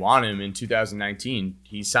didn't want him in 2019.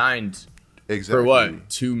 He signed for what,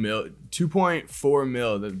 $2.4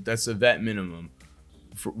 million. That's a vet minimum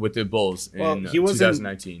with the Bulls in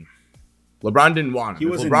 2019. LeBron didn't want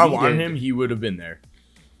him. If LeBron wanted him, he would have been there.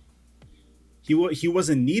 He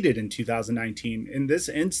wasn't needed in 2019. In this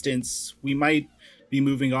instance, we might be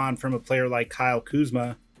moving on from a player like Kyle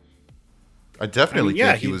Kuzma. I definitely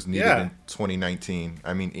think he was needed in 2019.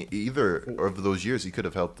 I mean, either of those years, he could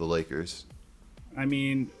have helped the Lakers. I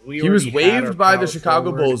mean, he was waived by the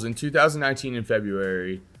Chicago Bulls in 2019 in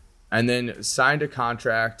February, and then signed a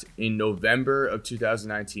contract in November of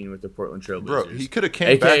 2019 with the Portland Trail Blazers. Bro, he could have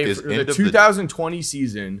came back as the 2020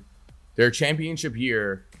 season, their championship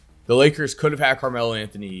year. The Lakers could have had Carmelo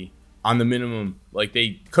Anthony on the minimum. Like,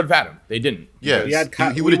 they could have had him. They didn't. Yeah,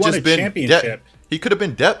 he would have just been championship. He could have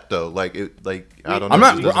been depth though. I don't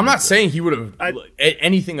know. I'm not saying he would have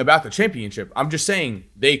anything about the championship. I'm just saying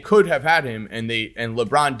they could have had him, and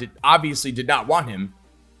LeBron obviously did not want him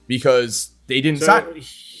because they didn't sign him.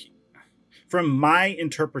 From my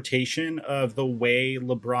interpretation of the way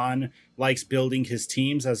LeBron likes building his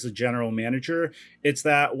teams as a general manager, it's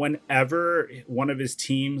that whenever one of his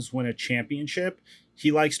teams win a championship,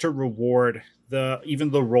 he likes to reward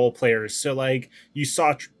even the role players. So you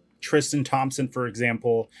saw Tristan Thompson, for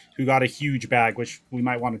example, who got a huge bag, which we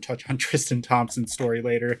might want to touch on Tristan Thompson's story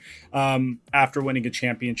later, after winning a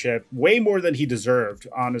championship, way more than he deserved,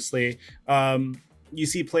 honestly. You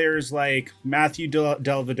see players like Matthew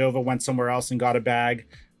Dellavedova went somewhere else and got a bag.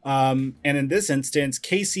 And in this instance,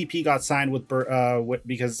 KCP got signed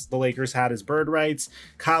because the Lakers had his bird rights.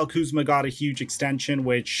 Kyle Kuzma got a huge extension,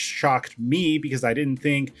 which shocked me because I didn't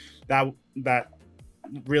think that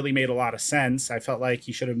really made a lot of sense. I felt like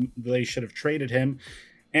they should have traded him.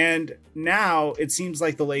 And now it seems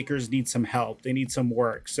like the Lakers need some help. They need some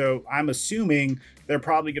work. So I'm assuming they're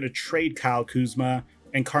probably going to trade Kyle Kuzma,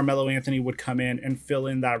 and Carmelo Anthony would come in and fill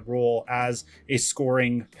in that role as a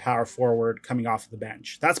scoring power forward coming off of the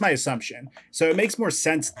bench. That's my assumption. So it makes more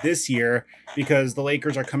sense this year because the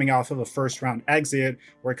Lakers are coming off of a first-round exit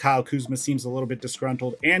where Kyle Kuzma seems a little bit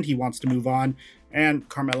disgruntled and he wants to move on, and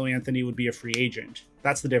Carmelo Anthony would be a free agent.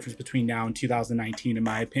 That's the difference between now and 2019, in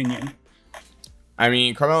my opinion. I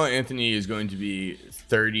mean, Carmelo Anthony is going to be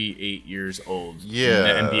 38 years old in the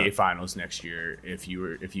NBA Finals next year if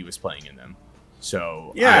he was playing in them.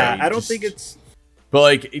 So yeah, I don't think it's. But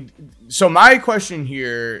like, so my question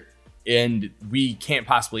here, and we can't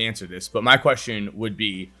possibly answer this, but my question would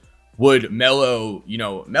be, would Melo,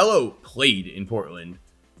 Melo played in Portland.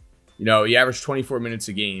 He averaged 24 minutes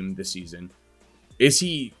a game this season. Is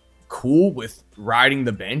he cool with riding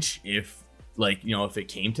the bench if it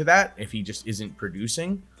came to that, if he just isn't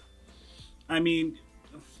producing? I mean,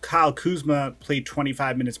 Kyle Kuzma played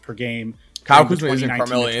 25 minutes per game. Kyle Kuzma isn't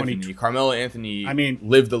Carmelo Anthony. Carmelo Anthony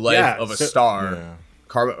lived the life of a star. Yeah.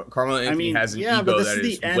 Carmelo Anthony has an ego that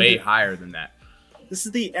is way higher than that. This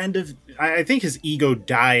is the end of... I think his ego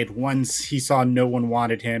died once he saw no one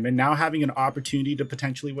wanted him. And now having an opportunity to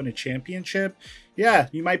potentially win a championship, yeah,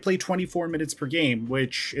 you might play 24 minutes per game,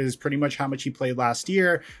 which is pretty much how much he played last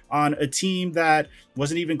year on a team that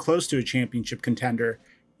wasn't even close to a championship contender.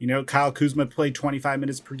 Kyle Kuzma played 25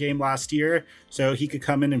 minutes per game last year, so he could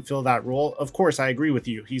come in and fill that role. Of course, I agree with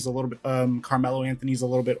you. He's a little bit... Carmelo Anthony's a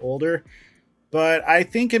little bit older. But I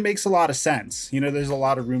think it makes a lot of sense. There's a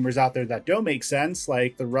lot of rumors out there that don't make sense,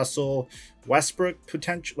 like the Russell Westbrook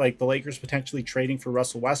potential, like the Lakers potentially trading for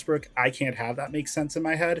Russell Westbrook. I can't have that make sense in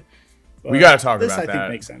my head. But we got to talk about that. This, I think,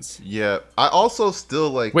 makes sense. Yeah. I also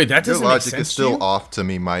still wait, that doesn't your make logic sense is still to you? off to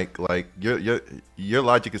me, Mike. Like your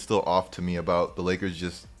logic is still off to me about the Lakers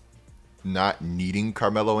just not needing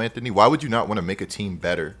Carmelo Anthony. Why would you not want to make a team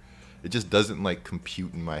better? It just doesn't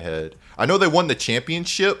compute in my head. I know they won the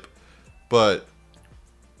championship, but...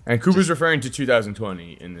 And Cooper's referring to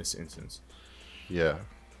 2020 in this instance. Yeah.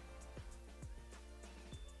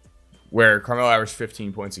 Where Carmelo averaged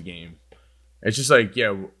 15 points a game. It's just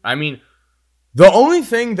I mean, the only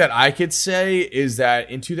thing that I could say is that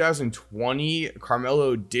in 2020,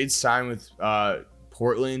 Carmelo did sign with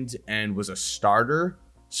Portland and was a starter.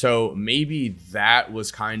 So maybe that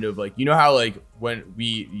was kind of how when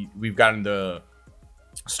we've gotten the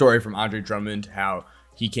story from Andre Drummond, how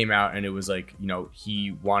he came out and it was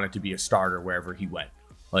he wanted to be a starter wherever he went,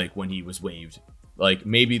 when he was waived.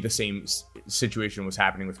 Maybe the same situation was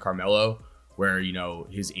happening with Carmelo, where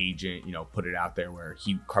his agent put it out there where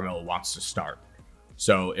Carmelo wants to start.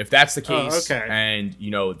 So if that's the case, and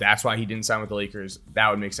that's why he didn't sign with the Lakers, that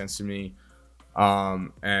would make sense to me.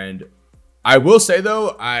 And I will say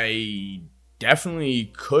though, I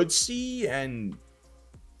definitely could see, and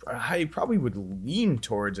I probably would lean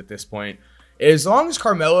towards at this point, as long as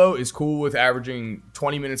Carmelo is cool with averaging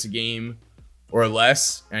 20 minutes a game or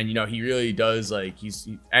less, and he really does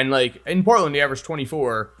in Portland he averaged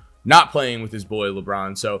 24, not playing with his boy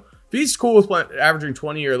LeBron. So if he's cool with averaging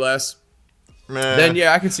 20 or less, then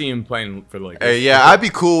yeah, I could see him playing for the Lakers. Hey, yeah, I'd be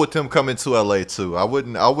cool with him coming to LA too. I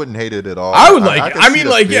wouldn't hate it at all. I would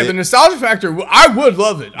the nostalgia factor. I would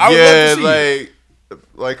love it. I would love to see it.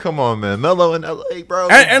 Come on, man, Melo in LA, bro.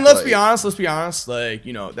 And let's be honest.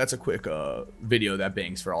 That's a quick video that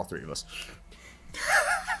bangs for all three of us.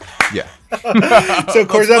 Yeah. So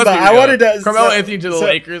Corzemba, I wanted to Carmelo Anthony to the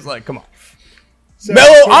Lakers. Come on,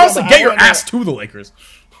 Melo. Honestly, get your ass to the Lakers.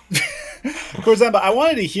 Corzemba, I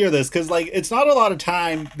wanted to hear this because it's not a lot of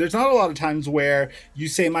time. There's not a lot of times where you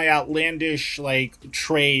say my outlandish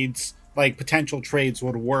trades. Potential trades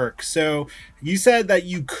would work. So you said that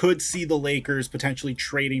you could see the Lakers potentially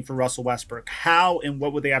trading for Russell Westbrook. How and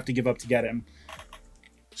what would they have to give up to get him?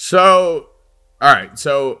 So this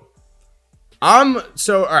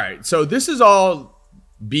is all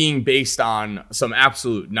being based on some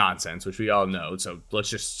absolute nonsense, which we all know. So let's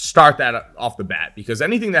just start that off the bat, because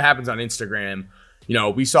anything that happens on Instagram,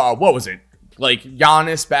 we saw, what was it?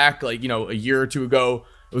 Giannis back, a year or two ago.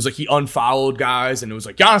 It was he unfollowed guys, and it was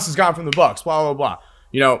Giannis is gone from the Bucks, blah, blah, blah.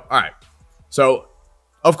 All right. So,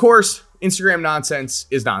 of course, Instagram nonsense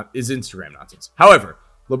is Instagram nonsense. However,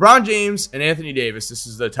 LeBron James and Anthony Davis, this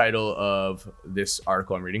is the title of this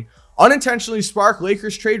article I'm reading, unintentionally spark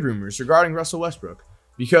Lakers trade rumors regarding Russell Westbrook,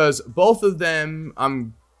 because both of them,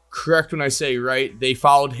 I'm correct when I say, right, they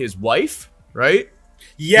followed his wife, right?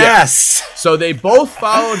 Yes. Yeah. So they both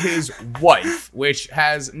followed his wife, which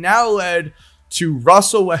has now led to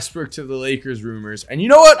Russell Westbrook to the Lakers rumors. And you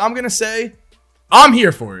know what I'm going to say? I'm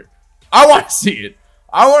here for it. I want to see it.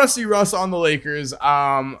 I want to see Russ on the Lakers.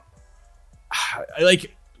 What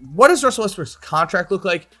does Russell Westbrook's contract look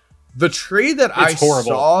like? The trade that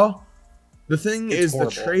saw, the thing is, the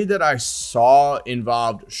trade that I saw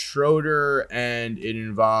involved Schroeder, and it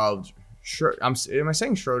involved, am I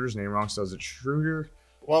saying Schroeder's name wrong? So is it Schroeder?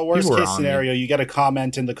 Well, worst case scenario, you get a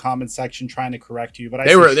comment in the comment section trying to correct you, but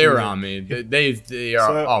they were on me. They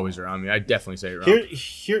are always around me. I definitely say it wrong.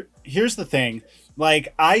 Here's the thing.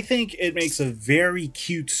 Like, I think it makes a very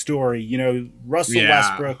cute story. You know, Russell Yeah.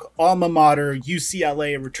 Westbrook, alma mater,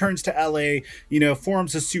 UCLA, returns to LA, you know,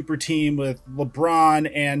 forms a super team with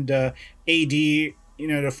LeBron and AD, you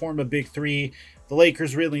know, to form a big three. The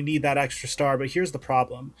Lakers really need that extra star, but here's the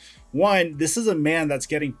problem. One, this is a man that's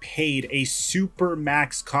getting paid a super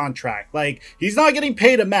max contract. Like, he's not getting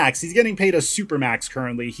paid a max, he's getting paid a super max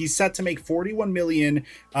currently. He's set to make 41 million.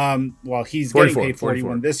 Well, he's getting paid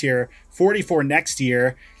 41 this year, 44 next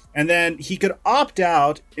year. And then he could opt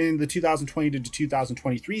out in the 2020 to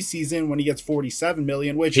 2023 season when he gets 47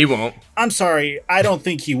 million, which He won't. I'm sorry, I don't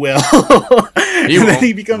think he will. He And then won't.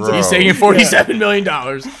 he becomes Bro. He's taking $47 million.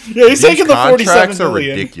 Yeah, he's taking the 47 contracts are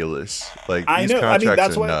million. ridiculous. Like, I these know. I mean, contracts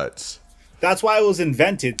that's are why- nuts. That's why it was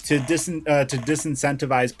invented to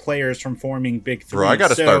disincentivize players from forming big threes. Bro, I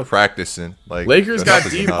gotta So, start practicing. Like, Lakers enough got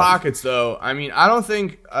is deep enough. pockets, though. I mean, I don't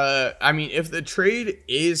think. I mean, if the trade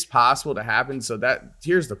is possible to happen, so that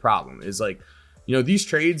here's the problem: is like, you know, these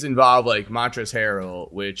trades involve like Montrezl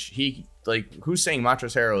Harrell, which he like. Who's saying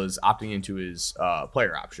Montrezl Harrell is opting into his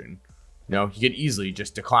player option? You know, he could easily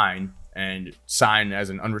just decline and sign as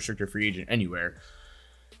an unrestricted free agent anywhere.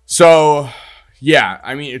 So, yeah,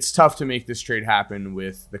 I mean, it's tough to make this trade happen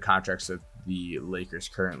with the contracts that the Lakers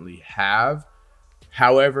currently have.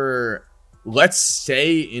 However, let's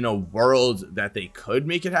say in a world that they could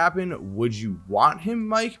make it happen, would you want him,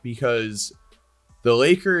 Mike? Because the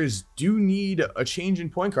Lakers do need a change in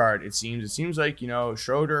point guard, it seems. It seems like, you know,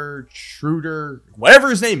 Schroeder, whatever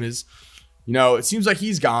his name is, you know, it seems like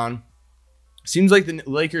he's gone. Seems like the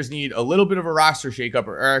Lakers need a little bit of a roster shakeup,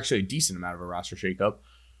 or actually a decent amount of a roster shakeup.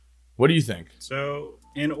 What do you think? So,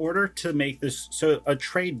 in order to make this, so a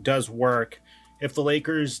trade does work if the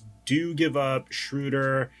Lakers do give up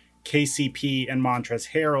Schroeder, KCP, and Montrezl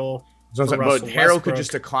Harrell. So for but Russell Harrell could Westbrook.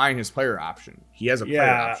 just decline his player option. He has a player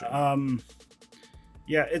option.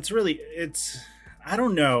 Yeah, it's I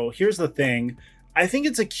don't know. Here's the thing. I think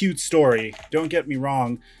it's a cute story. Don't get me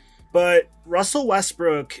wrong, but Russell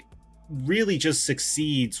Westbrook really just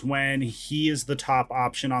succeeds when he is the top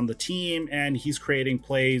option on the team and he's creating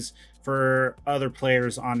plays for other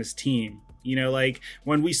players on his team. You know, like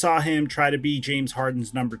when we saw him try to be James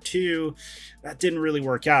Harden's number 2, that didn't really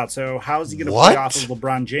work out. So how is he going to play off of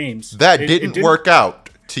LeBron James? That didn't work out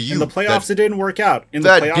to you. In the playoffs, it didn't work out.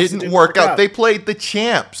 That didn't work out. They played the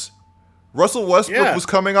champs. Russell Westbrook was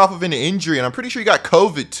coming off of an injury, and I'm pretty sure he got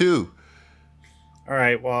COVID too. All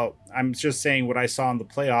right, well, I'm just saying what I saw in the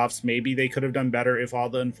playoffs. Maybe they could have done better if all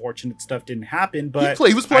the unfortunate stuff didn't happen. But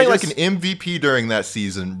he was playing like an MVP during that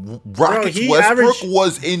season. Rockets Westbrook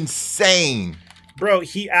was insane. Bro,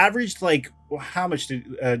 he averaged like, how much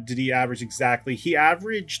did he average exactly? He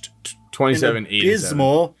averaged 27, 8,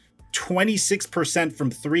 abysmal 26% from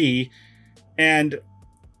 3, and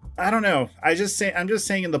I don't know. I'm just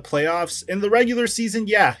saying in the playoffs, in the regular season,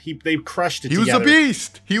 they crushed it. He was together. a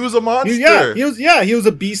beast. He was a monster. He was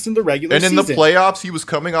a beast in the regular season. And in the playoffs, he was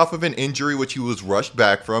coming off of an injury which he was rushed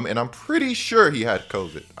back from, and I'm pretty sure he had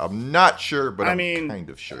COVID. I'm not sure, but I'm kind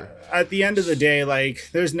of sure. At the end of the day, like,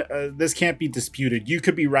 there's this can't be disputed. You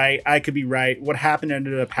could be right. I could be right. What happened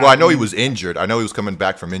ended up happening. Well, I know he was injured. I know he was coming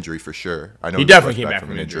back from injury for sure. I know he definitely came back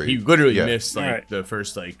from injury. He literally missed the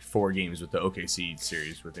first 4 games with the OKC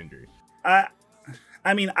series with injury.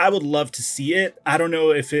 I mean, I would love to see it. I don't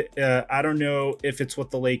know if it's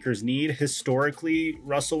what the Lakers need. Historically,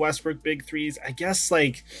 Russell Westbrook big threes, I guess,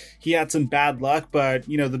 like, he had some bad luck, but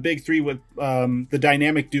you know, the big three with the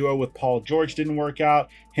dynamic duo with Paul George didn't work out.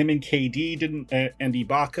 Him and KD didn't, and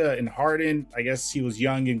Ibaka and Harden. I guess he was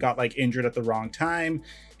young and got like injured at the wrong time.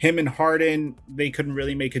 Him and Harden, they couldn't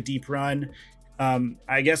really make a deep run.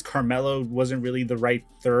 I guess Carmelo wasn't really the right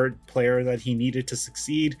third player that he needed to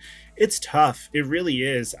succeed. It's tough. It really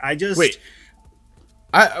is. I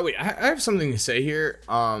have something to say here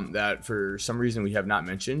that for some reason we have not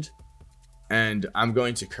mentioned, and I'm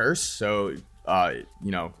going to curse. So,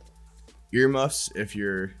 earmuffs if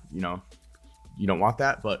you're, you don't want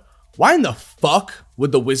that. But why in the fuck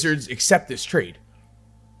would the Wizards accept this trade?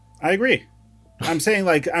 I agree. I'm saying,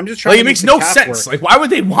 like, I'm just trying. It makes no sense. Like, why would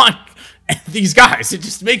they want these guys? It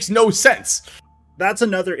just makes no sense. That's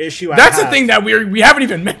another issue. That's the thing that we haven't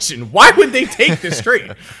even mentioned. Why would they take this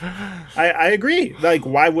trade? I agree. Like,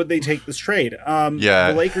 why would they take this trade?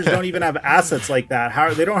 The Lakers don't even have assets like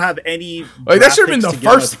that. They don't have any. Like, that should have been the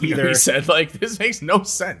first thing that we said. Like, this makes no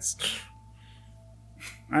sense.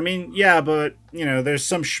 I mean, yeah, but there's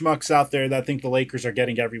some schmucks out there that think the Lakers are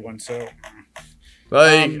getting everyone. So,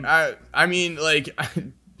 like, I mean, like,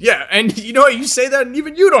 yeah, and you know what? You say that, and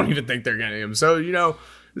even you don't even think they're getting him. So,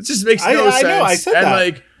 it just makes no sense. I know, I said and that.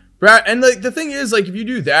 like, Brad, and like the thing is, like if you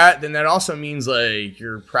do that, then that also means like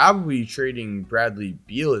you're probably trading Bradley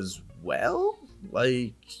Beal as well.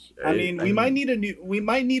 Like, I mean, we might need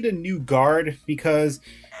a new guard because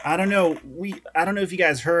I don't know if you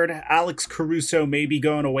guys heard Alex Caruso may be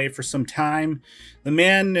going away for some time. The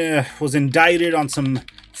man was indicted on some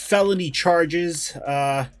felony charges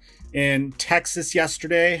in Texas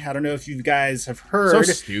yesterday. I don't know if you guys have heard.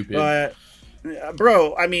 So stupid. But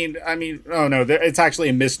bro, I mean, oh no, it's actually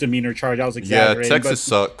a misdemeanor charge. I was exaggerating. Yeah, Texas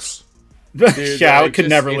sucks. Dude, yeah, I like, could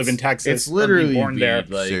never live in Texas. It's literally born there.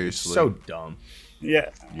 Like, Seriously. so dumb.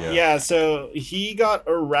 Yeah. So he got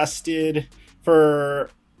arrested for.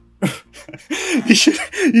 you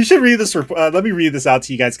should read this. Let me read this out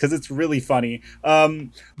to you guys because it's really funny.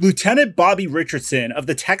 Lieutenant Bobby Richardson of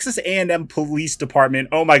the Texas A&M Police Department.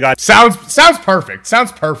 Oh my God, sounds perfect.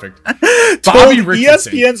 Sounds perfect. Told Bobby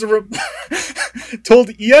Richardson told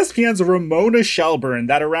ESPN's Ramona Shelburne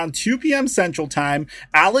that around 2 p.m. Central Time,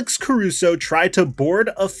 Alex Caruso tried to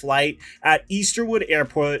board a flight at Easterwood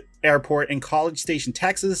Airport in College Station,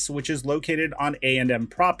 Texas, which is located on A&M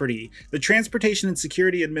property. The Transportation and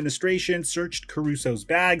Security Administration searched Caruso's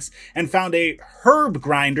bags and found a herb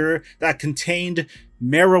grinder that contained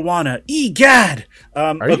marijuana. Egad!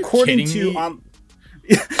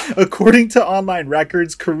 According to online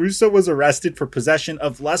records, Caruso was arrested for possession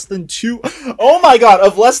of less than 2 ounces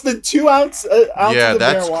Yeah, of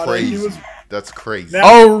that's marijuana. crazy. That's crazy.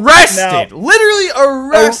 arrested. Literally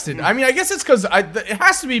arrested. I mean, I guess it's because it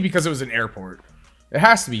has to be because it was an airport. It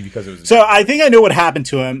has to be because it was. So I think I know what happened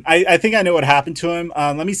to him. I think I know what happened to him.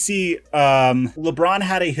 Let me see. LeBron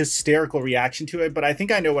had a hysterical reaction to it, but I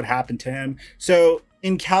think I know what happened to him. So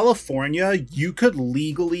in California, you could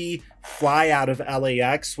legally fly out of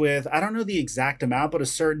LAX with, I don't know the exact amount, but a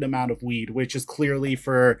certain amount of weed, which is clearly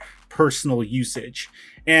for personal usage.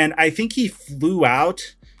 And I think he flew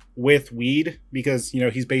out with weed because, you know,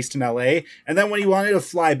 he's based in LA. And then when he wanted to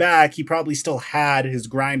fly back, he probably still had his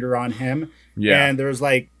grinder on him. Yeah. And there was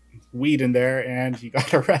like weed in there and he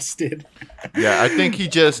got arrested. Yeah, I think he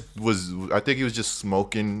was just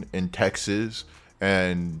smoking in Texas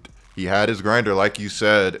and he had his grinder, like you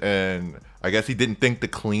said, and I guess he didn't think to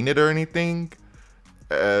clean it or anything.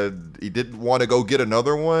 He didn't want to go get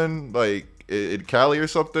another one, like in Cali or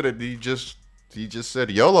something, and he just said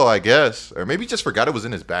YOLO, I guess, or maybe he just forgot it was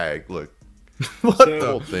in his bag. Look, the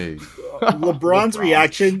whole thing. LeBron's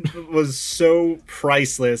reaction was so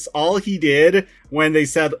priceless. All he did when they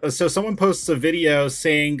said, so someone posts a video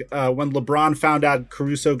saying when LeBron found out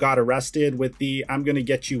Caruso got arrested with the "I'm gonna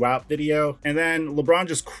get you out" video, and then LeBron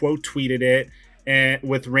just quote tweeted it and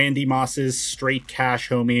with Randy Moss's "straight cash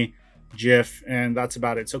homie" GIF, and that's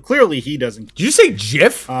about it. So clearly he doesn't. Did you say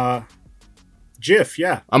GIF? GIF,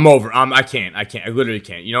 yeah. I'm over. I can't. I literally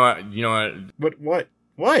can't. You know what?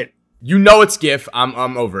 What? You know it's GIF.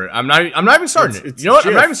 I'm over it. I'm not even starting it. You know what? GIF.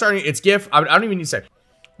 I'm not even starting it. It's GIF. I don't even need to say.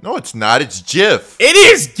 No, it's not. It's GIF. It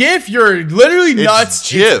is GIF. You're literally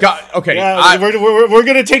nuts. GIF. Okay. Yeah, we're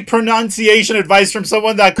gonna take pronunciation advice from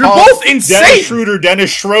someone that You're calls both insane. Dennis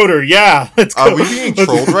Schroeder. Yeah. Are we being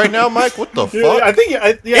trolled right now, Mike? What the fuck? I think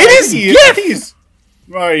it is GIF.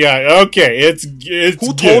 Oh yeah, okay. It's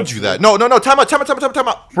Who told you that? No. Time out. Bro,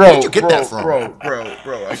 where did you get that from?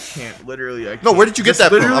 Bro, I can't. Literally, I can't. No, where did you get that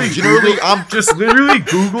from? I'm just literally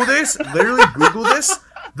Google this.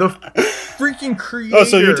 The freaking creator. Oh,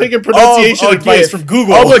 so you're taking pronunciation advice from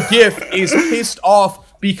Google. Of a GIF is pissed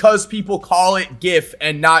off because people call it GIF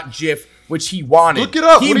and not GIF, which he wanted. Look it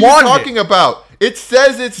up. What are you talking about? It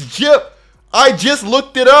says it's GIF. I just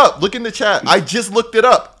looked it up. Look in the chat. I just looked it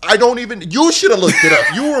up. You should have looked it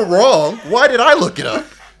up. You were wrong. Why did I look it up?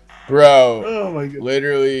 Bro. Oh my god.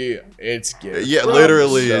 Literally, it's GIF. Yeah,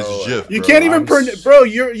 literally it's GIF. You can't even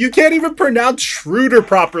you can't even pronounce Schroeder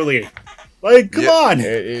properly. Like, come on.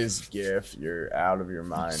 It is GIF. You're out of your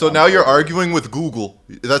mind. So now you're arguing with Google.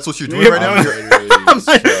 That's what you're doing right now?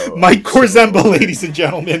 Mike Korzemba, ladies and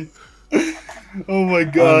gentlemen. Oh my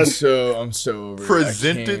god. I'm so over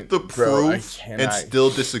Presented the proof and still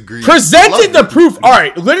disagreed. Presented the proof. All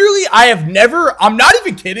right. Literally, I'm not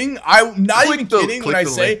even kidding. I'm not even kidding when I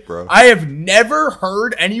say I have never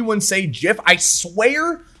heard anyone say GIF. I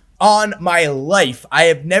swear on my life, I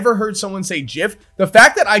have never heard someone say GIF. The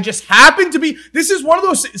fact that I just happen to be, this is one of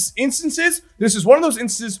those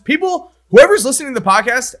instances, people, whoever's listening to the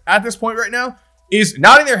podcast at this point right now is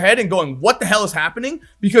nodding their head and going, what the hell is happening?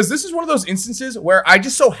 Because this is one of those instances where I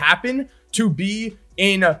just so happen to be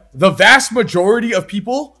in the vast majority of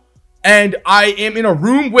people, and I am in a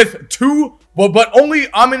room with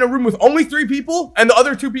I'm in a room with only 3 people, and the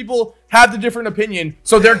other 2 people have the different opinion,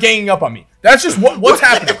 so they're ganging up on me. That's just what's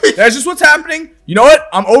happening. That's just what's happening. You know what?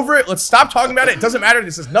 I'm over it. Let's stop talking about it. It doesn't matter.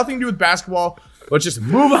 This has nothing to do with basketball. Let's just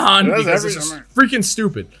move on because it's just freaking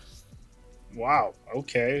stupid. Wow.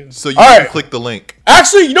 Okay. So you can click the link.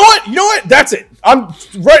 Actually, you know what? That's it. I'm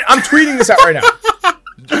tweeting this out right now.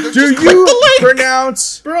 Do you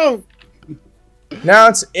pronounce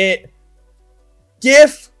it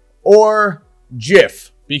GIF or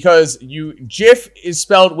GIF? Because GIF is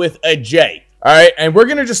spelled with a J. All right, and we're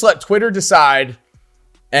gonna just let Twitter decide.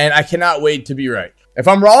 And I cannot wait to be right. If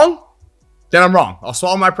I'm wrong, then I'm wrong. I'll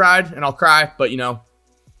swallow my pride and I'll cry. But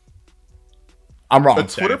I'm wrong. A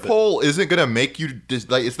Twitter poll isn't gonna make you it's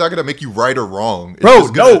not gonna make you right or wrong.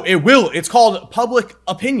 No, it will. It's called public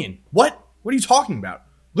opinion. What? What are you talking about?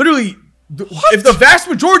 Literally, if the vast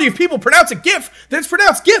majority of people pronounce it GIF, then it's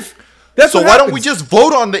pronounced GIF. So why don't we just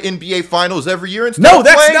vote on the NBA Finals every year instead of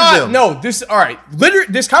playing them? No, all right. Literally,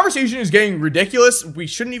 this conversation is getting ridiculous. We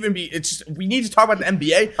shouldn't even be. We need to talk about the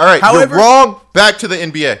NBA. All right, you're wrong. Back to the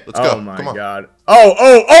NBA. Let's go. Oh my God.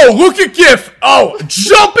 Oh! Look at GIF. Oh,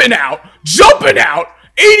 jumping out.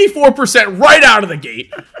 84% right out of the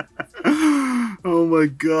gate. Oh my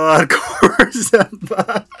God,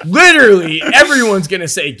 Corsemba. Literally, everyone's gonna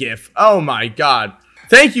say GIF. Oh my God.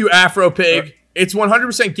 Thank you, Afro Pig. It's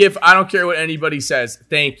 100% GIF. I don't care what anybody says.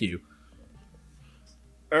 Thank you.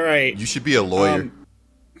 All right. You should be a lawyer.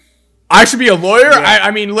 I should be a lawyer? Yeah.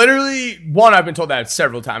 I mean, literally, one, I've been told that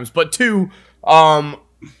several times, but two,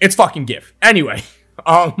 it's fucking GIF. Anyway.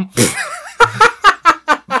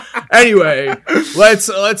 Anyway,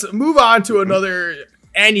 let's move on to another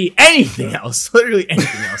anything else. Literally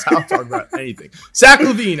anything else. I'll talk about anything. Zach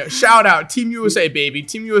LaVine, shout out. Team USA, baby.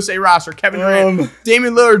 Team USA roster. Kevin Durant,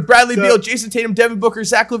 Damian Lillard, Bradley Beal, Jason Tatum, Devin Booker,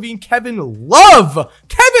 Zach LaVine, Kevin Love.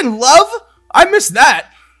 Kevin Love? I missed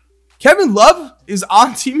that. Kevin Love is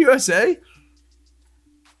on Team USA?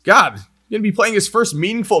 God, he's going to be playing his first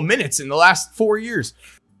meaningful minutes in the last 4 years.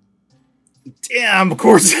 Damn,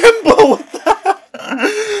 Corsemba with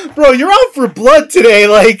that. Bro, you're out for blood today,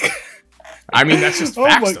 I mean, that's just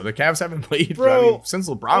facts, though. The Cavs haven't played since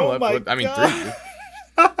LeBron left. 3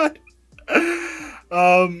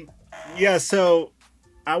 years. Yeah, so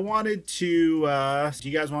I wanted to... do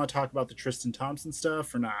you guys want to talk about the Tristan Thompson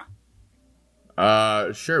stuff or not?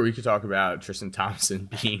 Sure, we could talk about Tristan Thompson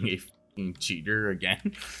being a f***ing cheater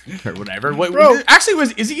again. Or whatever.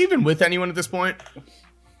 Actually, is he even with anyone at this point?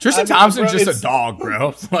 Tristan Thompson's just a dog,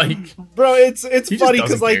 bro. Bro, it's funny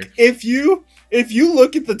because if you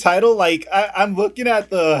look at the title, I'm looking at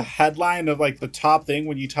the headline of the top thing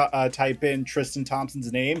when you type in Tristan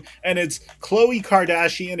Thompson's name, and it's Khloe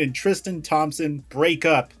Kardashian and Tristan Thompson break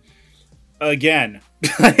up again.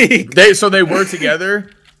 So they were together.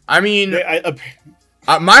 I mean,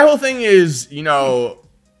 my whole thing is,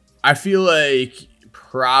 I feel like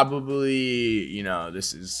probably,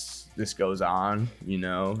 this goes on,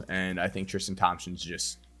 and I think Tristan Thompson's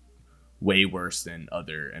just way worse than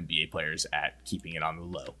other NBA players at keeping it on the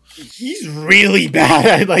low. He's really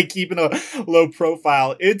bad at keeping a low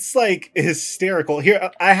profile. It's hysterical.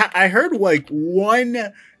 Here, I heard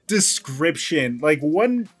one description,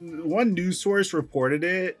 one news source reported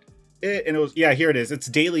it, and it was, here it is. It's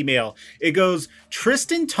Daily Mail. It goes,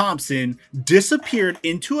 Tristan Thompson disappeared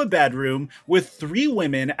into a bedroom with 3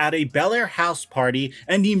 women at a Bel Air house party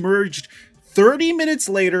and emerged 30 minutes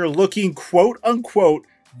later looking quote unquote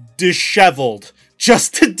disheveled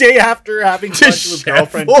just a day after having lunch with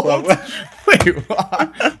girlfriend Khloe. Wait,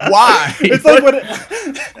 why? It's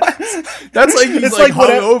that's like he's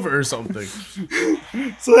hungover or something.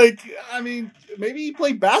 It's maybe he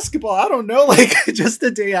played basketball. I don't know. Just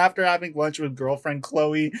a day after having lunch with girlfriend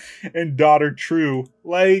Khloe and daughter True.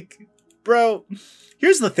 Bro,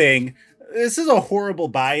 here's the thing. This is a horrible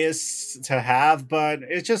bias to have, but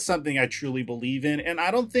it's just something I truly believe in. And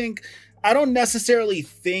I don't necessarily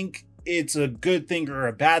think it's a good thing or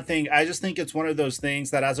a bad thing. I just think it's one of those things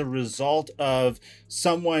that as a result of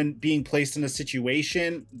someone being placed in a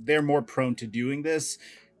situation, they're more prone to doing this.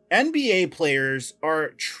 NBA players are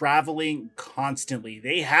traveling constantly.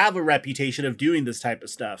 They have a reputation of doing this type of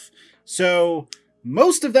stuff. So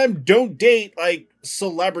most of them don't date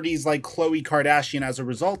celebrities like Khloe Kardashian as a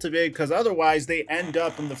result of it, because otherwise they end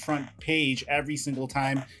up on the front page every single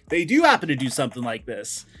time they do happen to do something like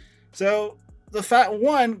this. So the fact,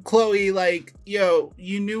 one, Khloe,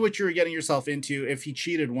 you knew what you were getting yourself into. If he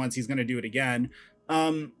cheated once, he's going to do it again.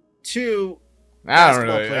 Two, I don't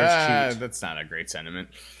really. That's not a great sentiment.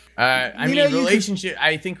 Relationship.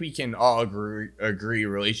 I think we can all agree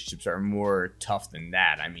relationships are more tough than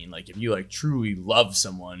that. I mean, if you truly love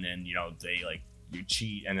someone and they you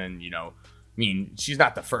cheat, and then she's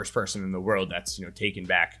not the first person in the world that's taken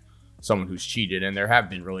back someone who's cheated, and there have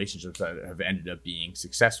been relationships that have ended up being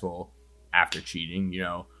successful after cheating. You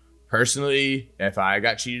know, personally, if I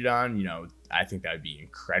got cheated on, you know, I think that would be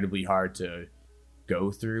incredibly hard to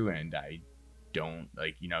go through, and I don't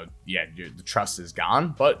like, you know, the trust is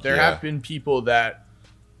gone. But there have been people that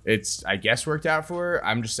it's, I guess, worked out for.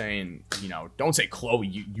 I'm just saying, you know, don't say Chloe,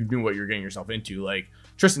 you knew what you're getting yourself into. Like,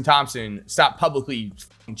 Tristan Thompson, stop publicly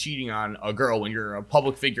cheating on a girl when you're a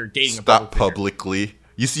public figure dating a public figure. Stop publicly.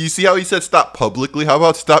 You see how he said stop publicly? How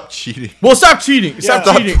about stop cheating? Well, stop cheating. Stop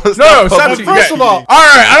cheating. Stop cheating. First of all, all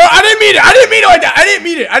right. I didn't mean it. I didn't mean it like that. I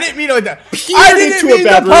didn't mean it like that. I didn't mean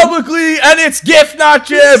it publicly, and it's gift, not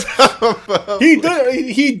Jib.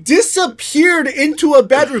 He disappeared into a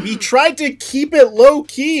bedroom. He tried to keep it low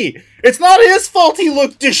key. It's not his fault he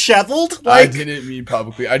looked disheveled. Like, I didn't mean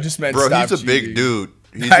publicly. I just meant stop he's a cheating. big dude.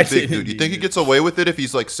 He's a big dude. You think he gets away with it if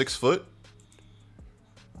he's like 6 foot?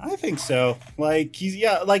 I think so. Like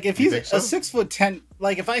if he's a 6'10",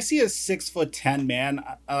 like if I see a 6'10" man,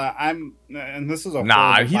 and this is a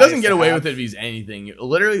he doesn't get away with it if he's anything.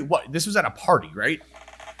 Literally, what, this was at a party, right?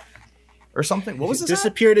 Or something. What was this?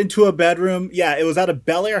 Disappeared into a bedroom. Yeah, it was at a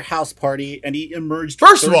Bel Air house party, and he emerged.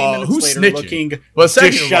 First of all, who's snitching? Looking but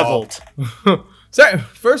disheveled.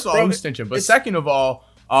 First of all, who's snitching? But second of all,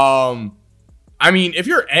 I mean, if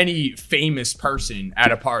you're any famous person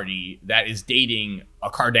at a party that is dating a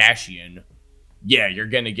Kardashian, yeah, you're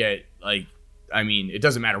going to get, like, I mean, it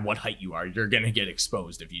doesn't matter what height you are. You're going to get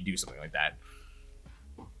exposed if you do something like that.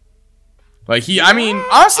 Like,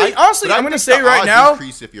 honestly, I'm going to say right now.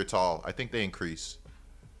 Increase if you're tall. I think they increase.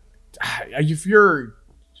 If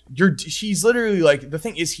she's literally, like, the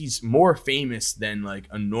thing is, he's more famous than, like,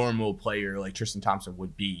 a normal player like Tristan Thompson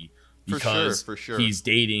would be. Because for sure. He's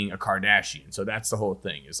dating a Kardashian. So that's the whole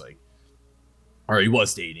thing, is like, or he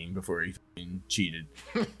was dating before he cheated.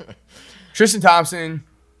 Tristan Thompson.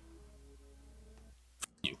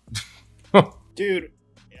 Dude,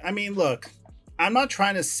 I mean, look, I'm not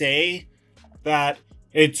trying to say that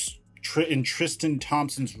it's in Tristan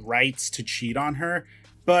Thompson's rights to cheat on her,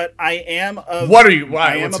 but I am a... What are you...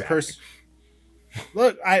 Why? I am a person...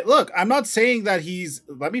 Look, I'm not saying that he's...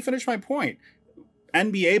 Let me finish my point.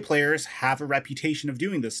 NBA players have a reputation of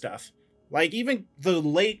doing this stuff. Like, even the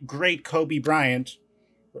late, great Kobe Bryant,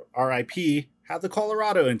 RIP, had the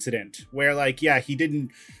Colorado incident where, like, yeah,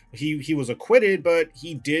 he was acquitted, but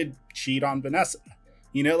he did cheat on Vanessa.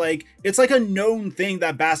 You know, like, it's like a known thing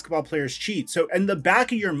that basketball players cheat. So in the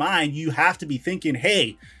back of your mind, you have to be thinking,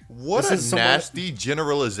 hey, what a nasty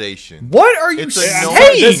generalization. What are you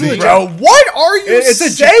saying, bro? What are you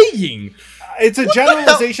saying? It's a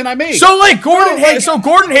generalization I made. So, like, Gordon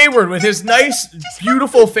Hayward with his nice,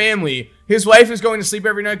 beautiful family, his wife is going to sleep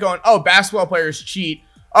every night going, oh, basketball players cheat.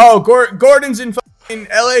 Oh, Gordon's in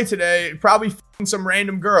LA today, probably some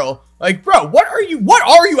random girl. Like, bro, what are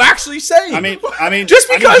you actually saying? I mean, just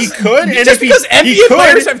because he could, and just because NBA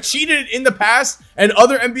players have cheated in the past and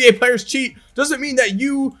other NBA players cheat doesn't mean that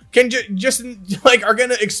you can just like are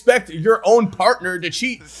gonna expect your own partner to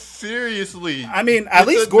cheat. Seriously. I mean, at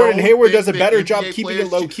least Gordon Hayward does a better job keeping it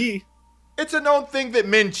low key. It's a known thing that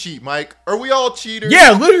men cheat, Mike. Are we all cheaters?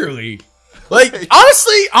 Yeah, literally. Like,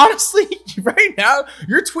 honestly, right now,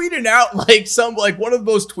 you're tweeting out, like, one of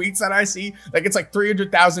those tweets that I see, like, it's like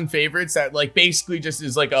 300,000 favorites that, like, basically just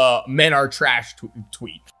is like a men are trash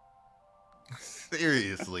tweet.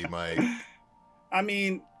 Seriously, Mike. I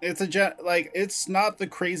mean, it's not the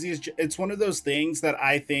craziest. It's one of those things that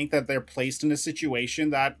I think that they're placed in a situation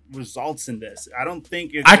that results in this. I don't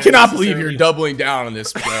think it's... I cannot believe you're doubling down on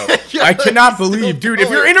this, bro. I cannot believe, dude, if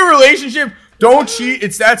you're in a relationship... Don't cheat.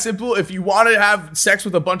 It's that simple. If you want to have sex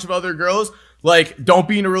with a bunch of other girls, like, don't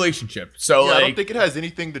be in a relationship. So, yeah, I don't think it has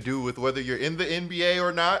anything to do with whether you're in the NBA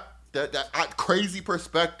or not. That crazy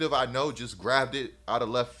perspective, I know, just grabbed it out of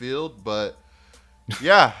left field. But,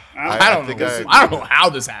 yeah. I don't know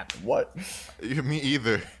how this happened. What? Me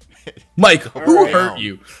either. Mike, who hurt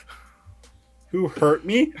you? Who hurt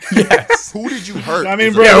me? Yes. Who did you hurt? I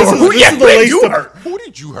mean, bro, who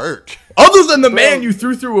did you hurt? Other than the man you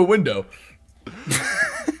threw through a window.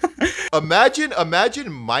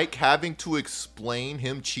 Imagine Mike having to explain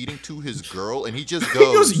him cheating to his girl, and he just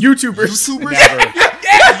goes, YouTubers.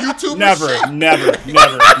 YouTubers. Never.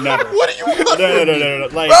 What are you No.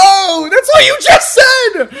 Like, bro, that's what you just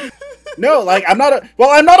said. No, like, I'm not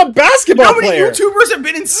a basketball player. How many YouTubers have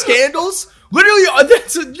been in scandals? Literally,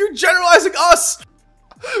 you're generalizing us.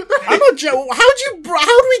 I'm not. How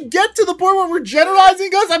do we get to the point where we're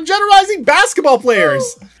generalizing us? I'm generalizing basketball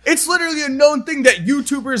players. It's literally a known thing that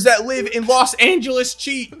YouTubers that live in Los Angeles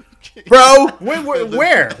cheat, bro.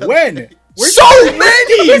 Where? When?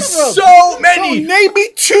 So many. Name me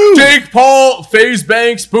two. Jake Paul, FaZe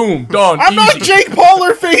Banks, boom, done. I'm not Easy. Jake Paul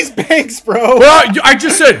or FaZe Banks, bro. Well, I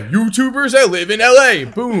just said YouTubers that live in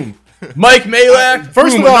LA. Boom. Mike Malak.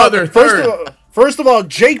 First boom, of all, another third. First of all,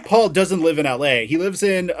 Jake Paul doesn't live in LA. He lives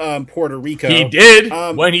in Puerto Rico. He did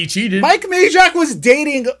when he cheated. Mike Majak was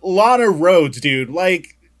dating Lana Rhodes, dude.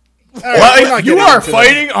 Like, all right, Well, we're not you getting are into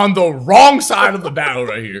fighting on the wrong side of the battle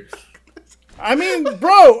right here. I mean,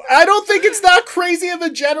 bro, I don't think it's that crazy of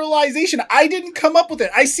a generalization. I didn't come up with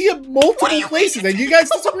it. I see it multiple places, and you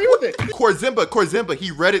guys disagree with it. Korzimba,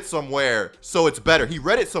 he read it somewhere, so it's better. He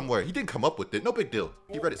read it somewhere. He didn't come up with it. No big deal.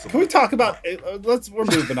 He read it somewhere. Can we talk about? We're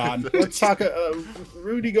moving on. Let's talk.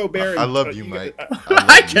 Rudy Gobert. I love you, Mike.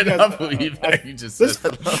 I cannot believe that you just said This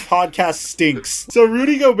that. podcast stinks. So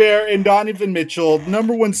Rudy Gobert and Donovan Mitchell,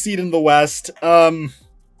 number 1 seed in the West,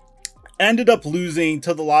 ended up losing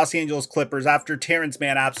to the Los Angeles Clippers after Terrence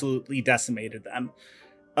Mann absolutely decimated them.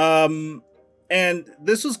 And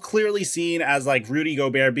this was clearly seen as like Rudy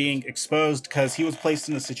Gobert being exposed because he was placed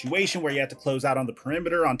in a situation where he had to close out on the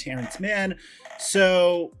perimeter on Terrence Mann.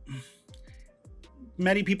 So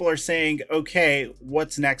many people are saying, okay,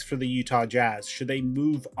 what's next for the Utah Jazz? Should they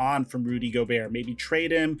move on from Rudy Gobert? Maybe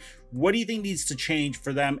trade him? What do you think needs to change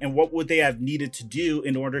for them? And what would they have needed to do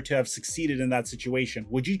in order to have succeeded in that situation?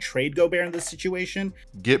 Would you trade Gobert in this situation?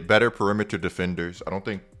 Get better perimeter defenders. I don't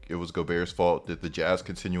think it was Gobert's fault that the Jazz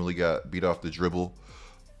continually got beat off the dribble.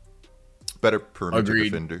 Better perimeter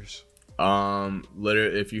defenders.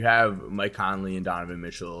 Literally, if you have Mike Conley and Donovan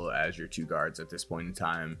Mitchell as your two guards at this point in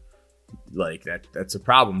time, like that's a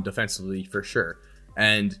problem defensively for sure.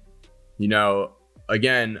 And you know,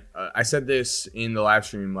 again, I said this in the live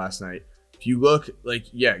stream last night. If you look, like,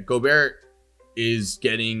 yeah, Gobert is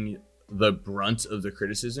getting the brunt of the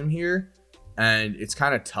criticism here, and it's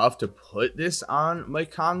kind of tough to put this on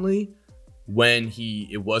Mike Conley when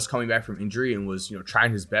it was coming back from injury and was, you know,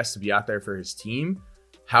 trying his best to be out there for his team.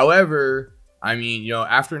 However, I mean, you know,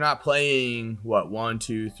 after not playing, 5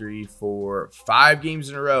 games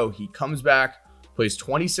in a row, he comes back, plays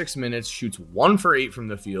 26 minutes, shoots 1 for 8 from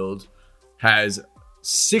the field, has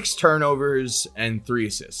 6 turnovers and 3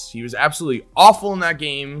 assists. He was absolutely awful in that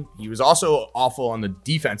game. He was also awful on the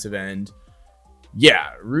defensive end.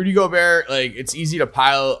 Yeah, Rudy Gobert, like, it's easy to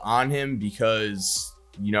pile on him because,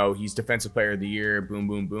 you know, he's Defensive Player of the Year, boom,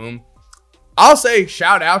 boom, boom. I'll say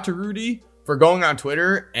shout out to Rudy for going on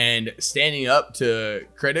Twitter and standing up to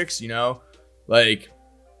critics, you know, like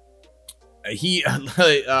he,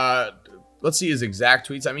 let's see his exact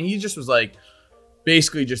tweets. I mean, he just was like,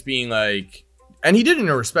 basically just being like, and he did it in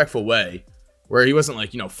a respectful way where he wasn't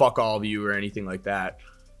like, you know, fuck all of you or anything like that.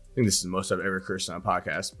 I think this is the most I've ever cursed on a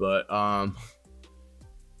podcast, but,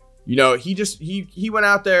 you know, he went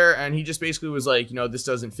out there and he just basically was like, you know, this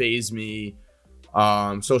doesn't faze me.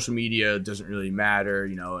 Social media doesn't really matter,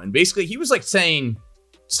 you know, and basically he was like saying,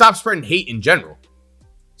 stop spreading hate in general.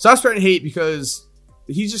 Stop spreading hate because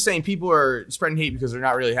he's just saying people are spreading hate because they're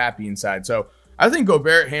not really happy inside. So I think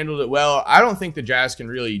Gobert handled it well. I don't think the Jazz can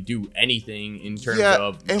really do anything in terms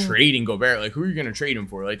of trading Gobert. Like, who are you going to trade him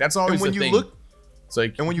for? Like, that's always the thing. It's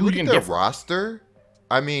like, and when you look at their roster,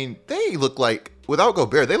 I mean, they look like, without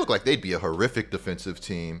Gobert, they look like they'd be a horrific defensive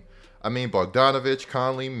team. I mean, Bogdanovich,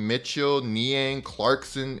 Conley, Mitchell, Niang,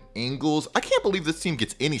 Clarkson, Ingles. I can't believe this team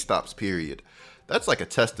gets any stops, period. That's like a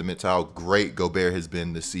testament to how great Gobert has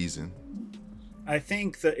been this season. I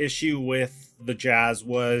think the issue with the Jazz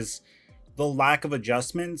was the lack of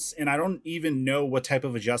adjustments, and I don't even know what type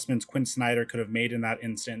of adjustments Quinn Snyder could have made in that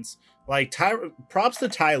instance. Like, props to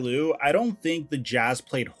Ty Lue. I don't think the Jazz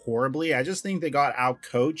played horribly. I just think they got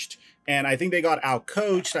out-coached, and I think they got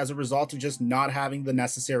out-coached as a result of just not having the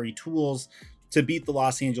necessary tools to beat the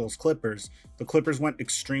Los Angeles Clippers. The Clippers went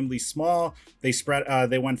extremely small. They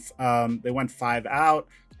went 5 out,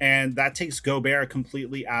 and that takes Gobert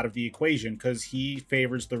completely out of the equation because he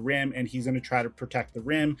favors the rim and he's going to try to protect the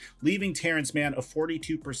rim, leaving Terrence Mann, a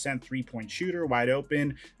 42% three-point shooter, wide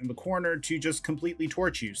open in the corner to just completely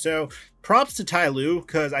torch you. So props to Ty Lue,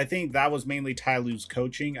 because I think that was mainly Ty Lue's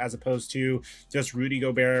coaching as opposed to just Rudy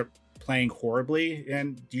Gobert playing horribly.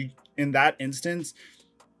 And in that instance,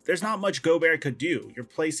 there's not much Gobert could do. You're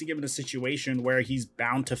placing him in a situation where he's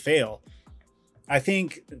bound to fail. I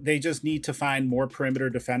think they just need to find more perimeter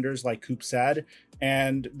defenders, like Coop said,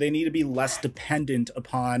 and they need to be less dependent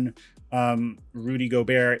upon Rudy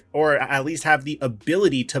Gobert, or at least have the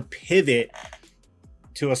ability to pivot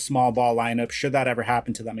to a small ball lineup should that ever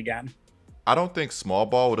happen to them again. I don't think small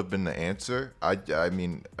ball would have been the answer. I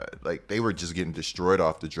mean, like, they were just getting destroyed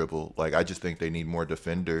off the dribble. Like, I just think they need more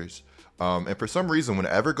defenders. And for some reason,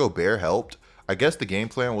 whenever Gobert helped, I guess the game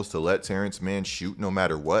plan was to let Terrence Mann shoot no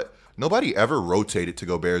matter what. Nobody ever rotated to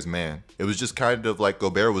Gobert's man. It was just kind of like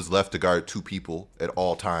Gobert was left to guard two people at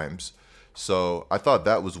all times. So I thought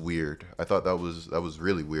that was weird. I thought that was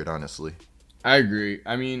really weird, honestly. I agree.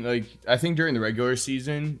 I mean, like, I think during the regular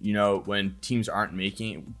season, you know, when teams are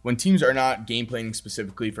not game planning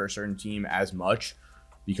specifically for a certain team as much,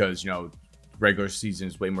 because, you know, regular season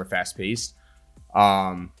is way more fast paced.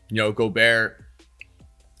 You know, Gobert,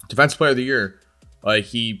 defensive player of the year, like,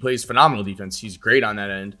 he plays phenomenal defense. He's great on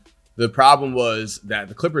that end. The problem was that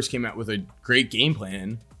the Clippers came out with a great game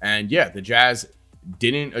plan, and yeah, the Jazz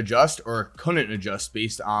didn't adjust or couldn't adjust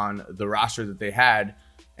based on the roster that they had.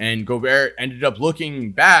 And Gobert ended up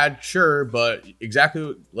looking bad, sure, but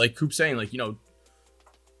exactly like Coop's saying, like, you know,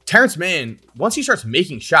 Terrence Mann, once he starts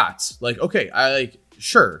making shots, like, okay,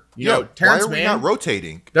 sure, you know, Terrence Mann, not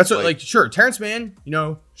rotating? That's what, like, sure, Terrence Mann, you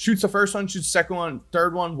know, shoots the first one, shoots the second one,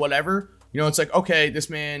 third one, whatever. You know, it's like, okay, this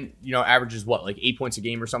man, you know, averages what, like 8 points a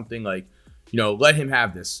game or something. Like, you know, let him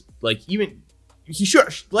have this. Like, even he should,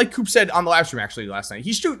 like Coop said on the live stream actually last night,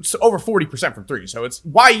 he shoots over 40% from three. So it's,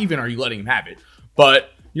 why even are you letting him have it?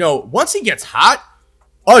 But, you know, once he gets hot,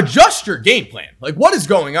 adjust your game plan. Like, what is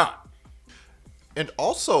going on? And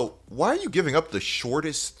also, why are you giving up the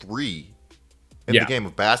shortest three in the game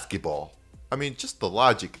of basketball? I mean, just the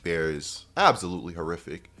logic there is absolutely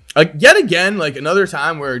horrific. Like, yet again, like, another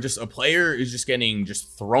time where just a player is just getting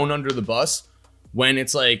just thrown under the bus when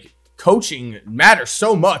it's like coaching matters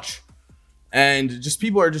so much. And just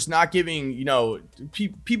people are just not giving, you know,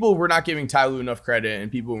 people were not giving Ty Lue enough credit,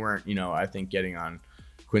 and people weren't, you know, I think getting on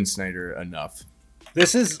Quinn Snyder enough.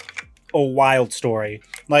 This is a wild story.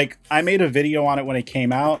 Like, I made a video on it when it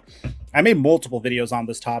came out. I made multiple videos on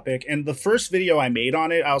this topic, and the first video I made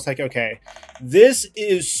on it, I was like, okay, this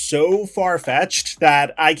is so far-fetched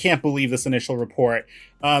that I can't believe this initial report.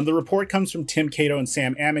 The report comes from Tim Cato and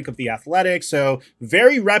Sam Amick of The Athletic, so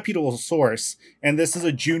very reputable source, and this is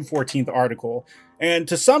a June 14th article. And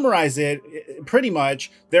to summarize it, pretty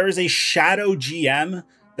much, there is a shadow GM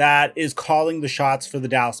that is calling the shots for the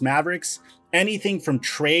Dallas Mavericks. Anything from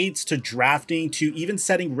trades to drafting to even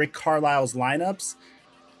setting Rick Carlisle's lineups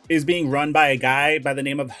is being run by a guy by the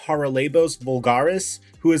name of Haralabos Voulgaris,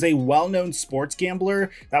 who is a well-known sports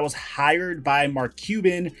gambler that was hired by Mark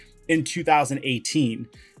Cuban in 2018.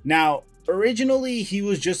 Now, originally, he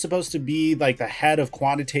was just supposed to be like the head of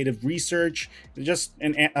quantitative research, just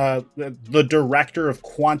the director of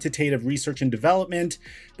quantitative research and development,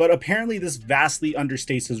 but apparently this vastly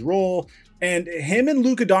understates his role, and him and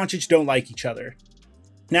Luka Doncic don't like each other.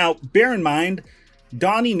 Now, bear in mind,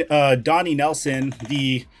 Donnie Nelson,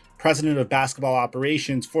 the president of basketball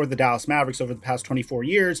operations for the Dallas Mavericks over the past 24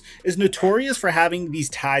 years, is notorious for having these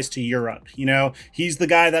ties to Europe. You know, he's the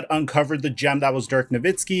guy that uncovered the gem that was Dirk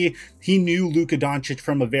Nowitzki. He knew Luka Doncic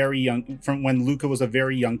from when Luka was a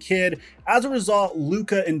very young kid. As a result,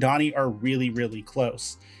 Luka and Donnie are really, really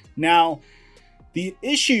close. Now, the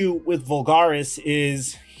issue with Voulgaris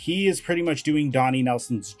is he is pretty much doing Donnie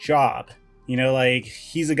Nelson's job. You know, like,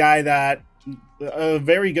 he's a guy that, a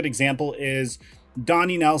very good example is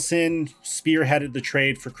Donnie Nelson spearheaded the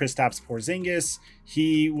trade for Kristaps Porzingis.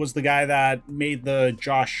 He was the guy that made the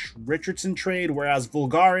Josh Richardson trade, whereas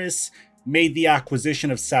Voulgaris made the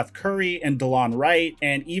acquisition of Seth Curry and DeLon Wright,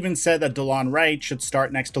 and even said that DeLon Wright should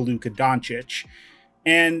start next to Luka Doncic.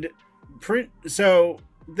 And so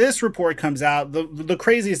this report comes out. The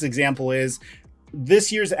craziest example is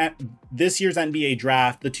this year's NBA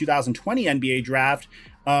draft, the 2020 NBA draft.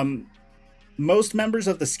 Most members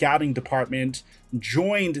of the scouting department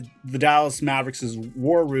joined the Dallas Mavericks'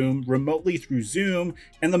 war room remotely through Zoom.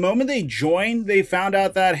 And the moment they joined, they found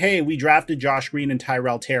out that, hey, we drafted Josh Green and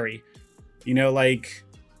Tyrell Terry. You know, like,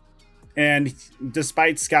 and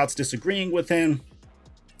despite scouts disagreeing with him,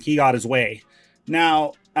 he got his way.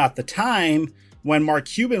 Now, at the time, when Mark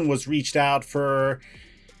Cuban was reached out for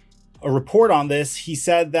a report on this, he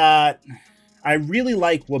said that, I really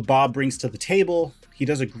like what Bob brings to the table. He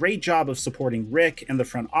does a great job of supporting Rick and the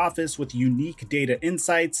front office with unique data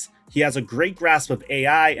insights. He has a great grasp of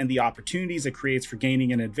AI and the opportunities it creates for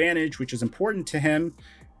gaining an advantage, which is important to him.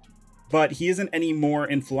 But he isn't any more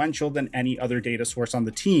influential than any other data source on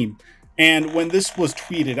the team. And when this was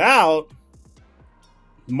tweeted out,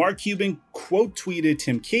 Mark Cuban quote tweeted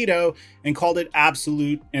Tim Cato and called it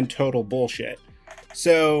absolute and total bullshit.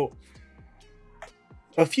 So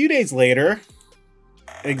a few days later,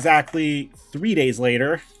 exactly 3 days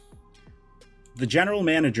later, the general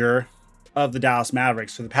manager of the Dallas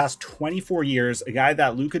Mavericks for the past 24 years, a guy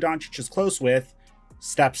that Luka Doncic is close with,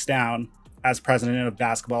 steps down as president of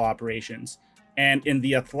basketball operations. And in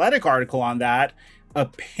the Athletic article on that,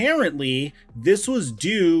 apparently this was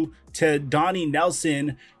due to Donnie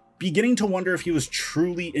Nelson beginning to wonder if he was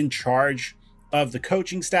truly in charge of the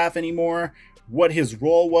coaching staff anymore, what his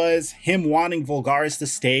role was, him wanting Voulgaris to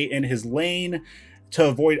stay in his lane to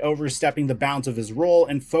avoid overstepping the bounds of his role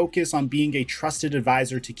and focus on being a trusted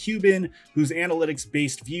advisor to Cuban, whose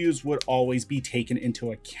analytics-based views would always be taken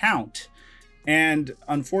into account. And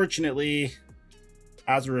unfortunately,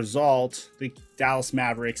 as a result, the Dallas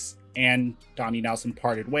Mavericks and Donnie Nelson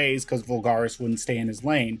parted ways because Voulgaris wouldn't stay in his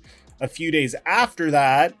lane. A few days after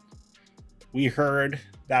that, we heard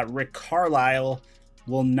that Rick Carlisle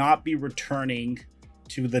will not be returning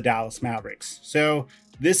to the Dallas Mavericks. So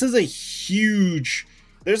this is a huge,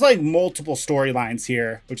 there's like multiple storylines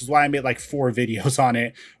here, which is why I made like 4 videos on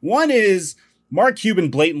it. One is Mark Cuban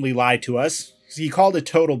blatantly lied to us. He called it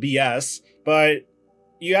total BS, but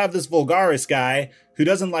you have this Voulgaris guy who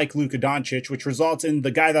doesn't like Luka Doncic, which results in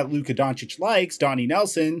the guy that Luka Doncic likes, Donnie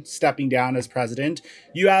Nelson, stepping down as president.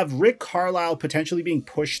 You have Rick Carlisle potentially being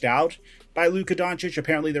pushed out by Luka Doncic.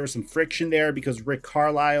 Apparently there was some friction there because Rick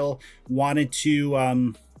Carlisle wanted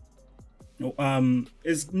to,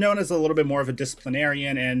 is known as a little bit more of a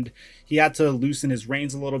disciplinarian, and he had to loosen his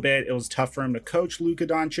reins a little bit. It was tough for him to coach Luka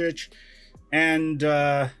Doncic. And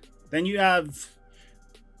then you have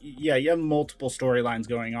multiple storylines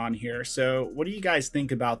going on here. So what do you guys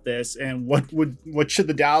think about this, and what should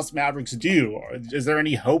the Dallas Mavericks do? Is there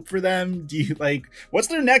any hope for them? Do you what's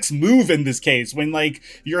their next move in this case when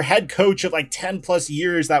your head coach of 10 plus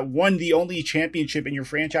years that won the only championship in your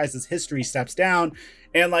franchise's history steps down,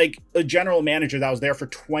 and a general manager that was there for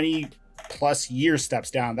 20 plus years steps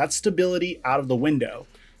down? That's stability out of the window.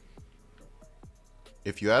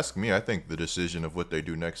 If you ask me, I think the decision of what they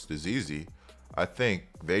do next is easy. I think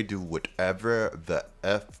they do whatever the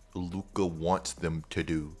F Luka wants them to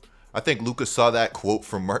do. I think Luka saw that quote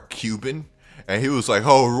from Mark Cuban, and he was like,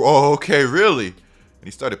 oh, okay, really? And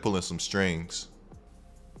he started pulling some strings.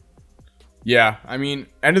 Yeah, I mean,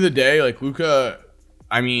 end of the day, Luka,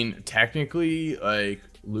 I mean, technically,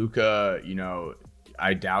 Luka,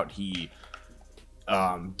 I doubt he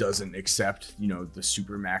doesn't accept, the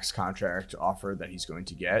Supermax contract offer that he's going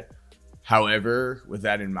to get. However, with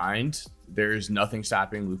that in mind, there's nothing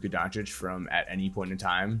stopping Luka Doncic from at any point in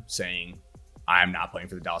time saying, I'm not playing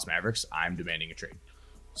for the Dallas Mavericks. I'm demanding a trade.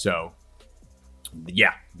 So,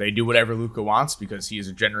 yeah, they do whatever Luka wants because he is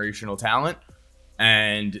a generational talent.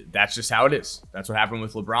 And that's just how it is. That's what happened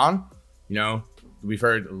with LeBron. We've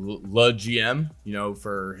heard Le GM,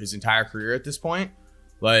 for his entire career at this point.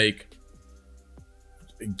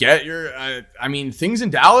 Get your, things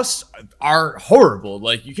in Dallas are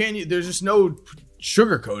horrible. You can't, there's just no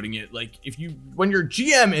sugarcoating it. When your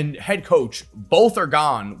GM and head coach both are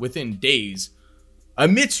gone within days,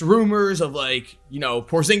 amidst rumors of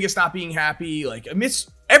Porzingis not being happy,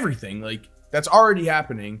 amidst everything, that's already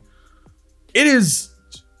happening. It is,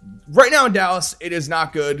 right now in Dallas, it is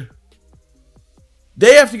not good.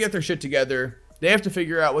 They have to get their shit together. They have to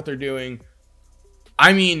figure out what they're doing.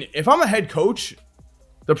 I mean, if I'm a head coach,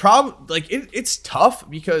 the problem, it's tough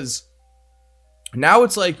because now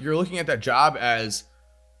it's you're looking at that job as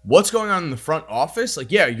what's going on in the front office.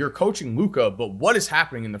 Yeah, you're coaching Luka, but what is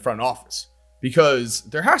happening in the front office? Because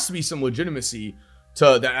there has to be some legitimacy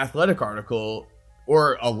to that Athletic article,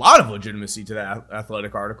 or a lot of legitimacy to that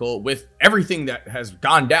Athletic article with everything that has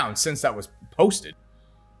gone down since that was posted.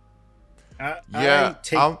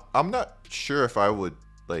 I'm not sure if I would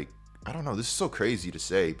I don't know, this is so crazy to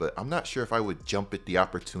say, but I'm not sure if I would jump at the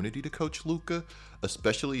opportunity to coach Luka,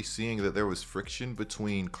 especially seeing that there was friction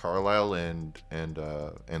between Carlisle and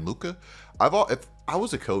Luka. If I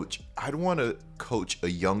was a coach, I'd want to coach a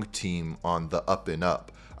young team on the up and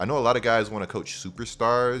up. I know a lot of guys want to coach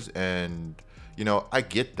superstars, and I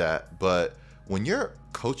get that, but when you're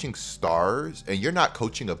coaching stars and you're not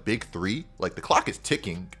coaching a big three, the clock is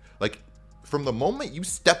ticking. From the moment you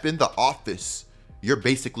step in the office, you're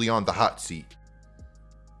basically on the hot seat.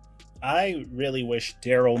 I really wish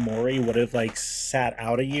Daryl Morey would have sat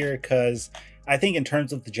out a year, because I think in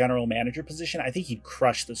terms of the general manager position, I think he'd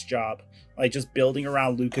crush this job. Just building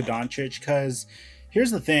around Luka Doncic, because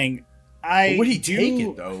here's the thing. Would he take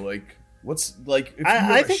it though? What's if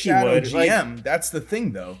I think he would. GM, that's the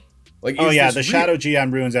thing though. The shadow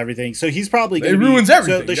GM ruins everything. So he's probably going to be... It ruins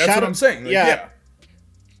everything. So that's what I'm saying.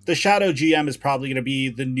 The shadow GM is probably going to be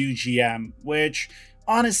the new GM, which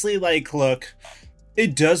honestly, look,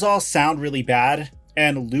 it does all sound really bad,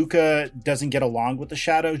 and Luka doesn't get along with the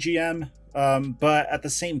shadow GM. But at the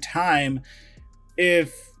same time,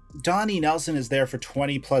 if Donnie Nelson is there for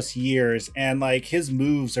 20 plus years and his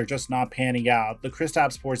moves are just not panning out, the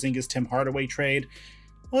Kristaps Porzingis Tim Hardaway trade,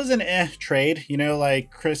 was an trade.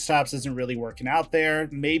 Like Kristaps isn't really working out there.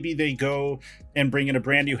 Maybe they go and bring in a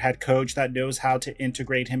brand new head coach that knows how to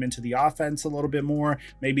integrate him into the offense a little bit more.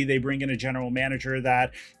 Maybe they bring in a general manager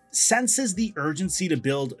that senses the urgency to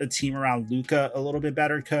build a team around Luka a little bit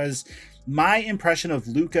better, because my impression of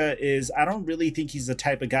Luka is I don't really think he's the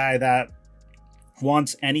type of guy that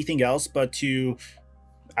wants anything else but to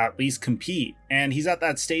at least compete. And he's at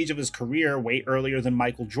that stage of his career way earlier than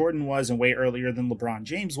Michael Jordan was and way earlier than LeBron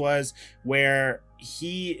James was, where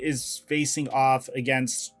he is facing off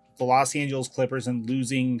against the Los Angeles Clippers and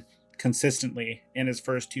losing consistently in his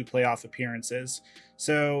first 2 playoff appearances.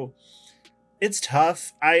 So it's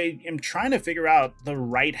tough. I am trying to figure out the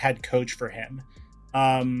right head coach for him.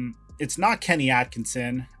 It's not Kenny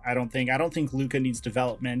Atkinson. I don't think Luka needs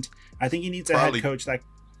development. I think he needs a head coach that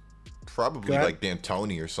probably like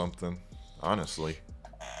D'Antoni or something. Honestly,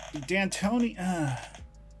 D'Antoni.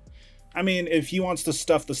 I mean, if he wants to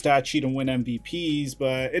stuff the stat sheet and win MVPs,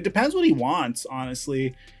 but it depends what he wants,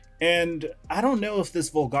 honestly. And I don't know if this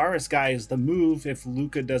Vulgaris guy is the move if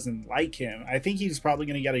Luka doesn't like him. I think he's probably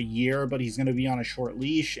going to get a year, but he's going to be on a short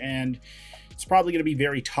leash, and it's probably going to be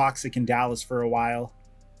very toxic in Dallas for a while.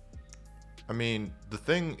 I mean, the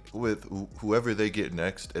thing with whoever they get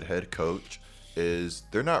next at head coach is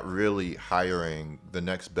they're not really hiring the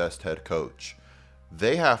next best head coach.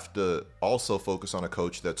 They have to also focus on a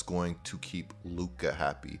coach that's going to keep Luka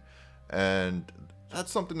happy. And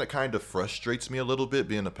that's something that kind of frustrates me a little bit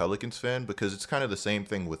being a Pelicans fan, because it's kind of the same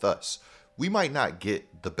thing with us. We might not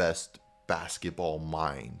get the best basketball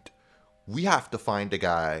mind. We have to find a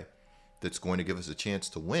guy that's going to give us a chance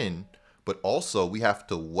to win, but also we have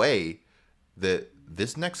to weigh that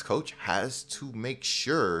this next coach has to make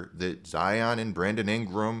sure that Zion and Brandon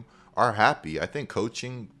Ingram are happy. I think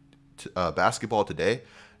coaching basketball today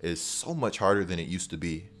is so much harder than it used to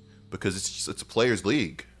be, because it's a players'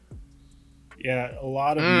 league. Yeah, a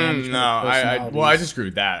lot of management. I disagree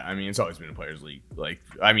with that. I mean, it's always been a players' league. Like,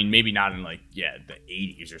 I mean, maybe not in the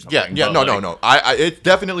 80s or something. No. It's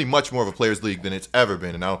definitely much more of a players' league than it's ever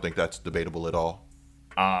been, and I don't think that's debatable at all.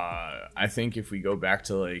 I think if we go back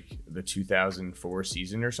to like the 2004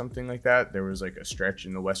 season or something like that, there was like a stretch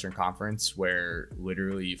in the Western Conference where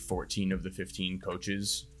literally 14 of the 15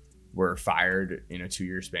 coaches were fired in a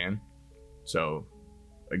 2-year span. So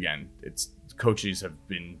again, it's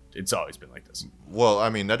always been like this. Well, I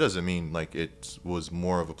mean, that doesn't mean like it was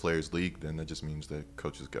more of a players' league. Then that just means that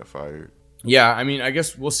coaches got fired. Yeah, I mean, I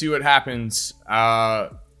guess we'll see what happens.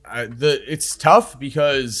 It's tough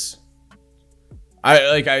because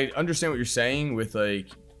I understand what you're saying with like,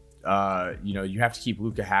 you have to keep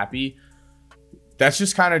Luka happy. That's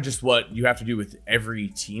just kind of just what you have to do with every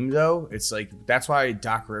team, though. It's like that's why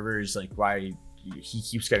Doc Rivers, like why he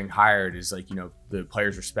keeps getting hired, is like, the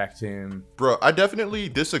players respect him. Bro, I definitely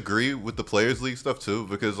disagree with the players' league stuff too,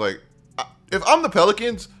 because like if I'm the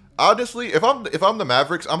Pelicans, honestly, if I'm the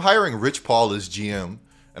Mavericks, I'm hiring Rich Paul as GM,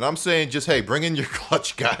 and I'm saying just, hey, bring in your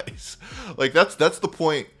clutch guys. Like that's the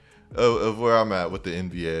point of where I'm at with the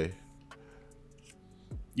NBA.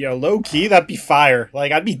 Yeah, low key, that'd be fire.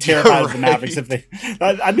 Like, I'd be terrified of the Mavericks if they.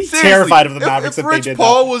 I'd be terrified of the Mavericks if they did that. If Rich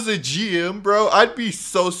Paul was a GM, bro, I'd be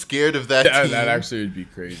so scared of that team. That actually would be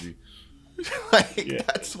crazy.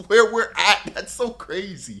 That's where we're at. That's so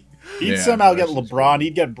crazy. He'd somehow get LeBron.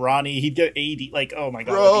 He'd get Bronny. He'd get AD. Like, oh my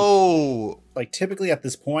god, bro. Like, typically at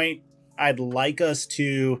this point, I'd like us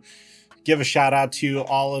to give a shout out to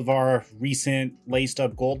all of our recent Laced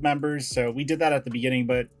Up Gold members. So we did that at the beginning,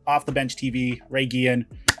 but Off the Bench TV, Ray Guillen,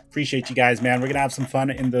 appreciate you guys, man. We're going to have some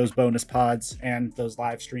fun in those bonus pods and those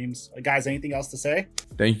live streams. Guys, anything else to say?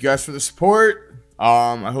 Thank you guys for the support.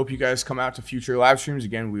 I hope you guys come out to future live streams.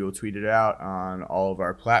 Again, we will tweet it out on all of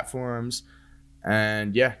our platforms.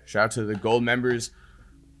 And yeah, shout out to the gold members.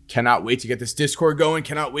 Cannot wait to get this Discord going.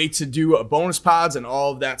 Cannot wait to do bonus pods and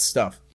all of that stuff.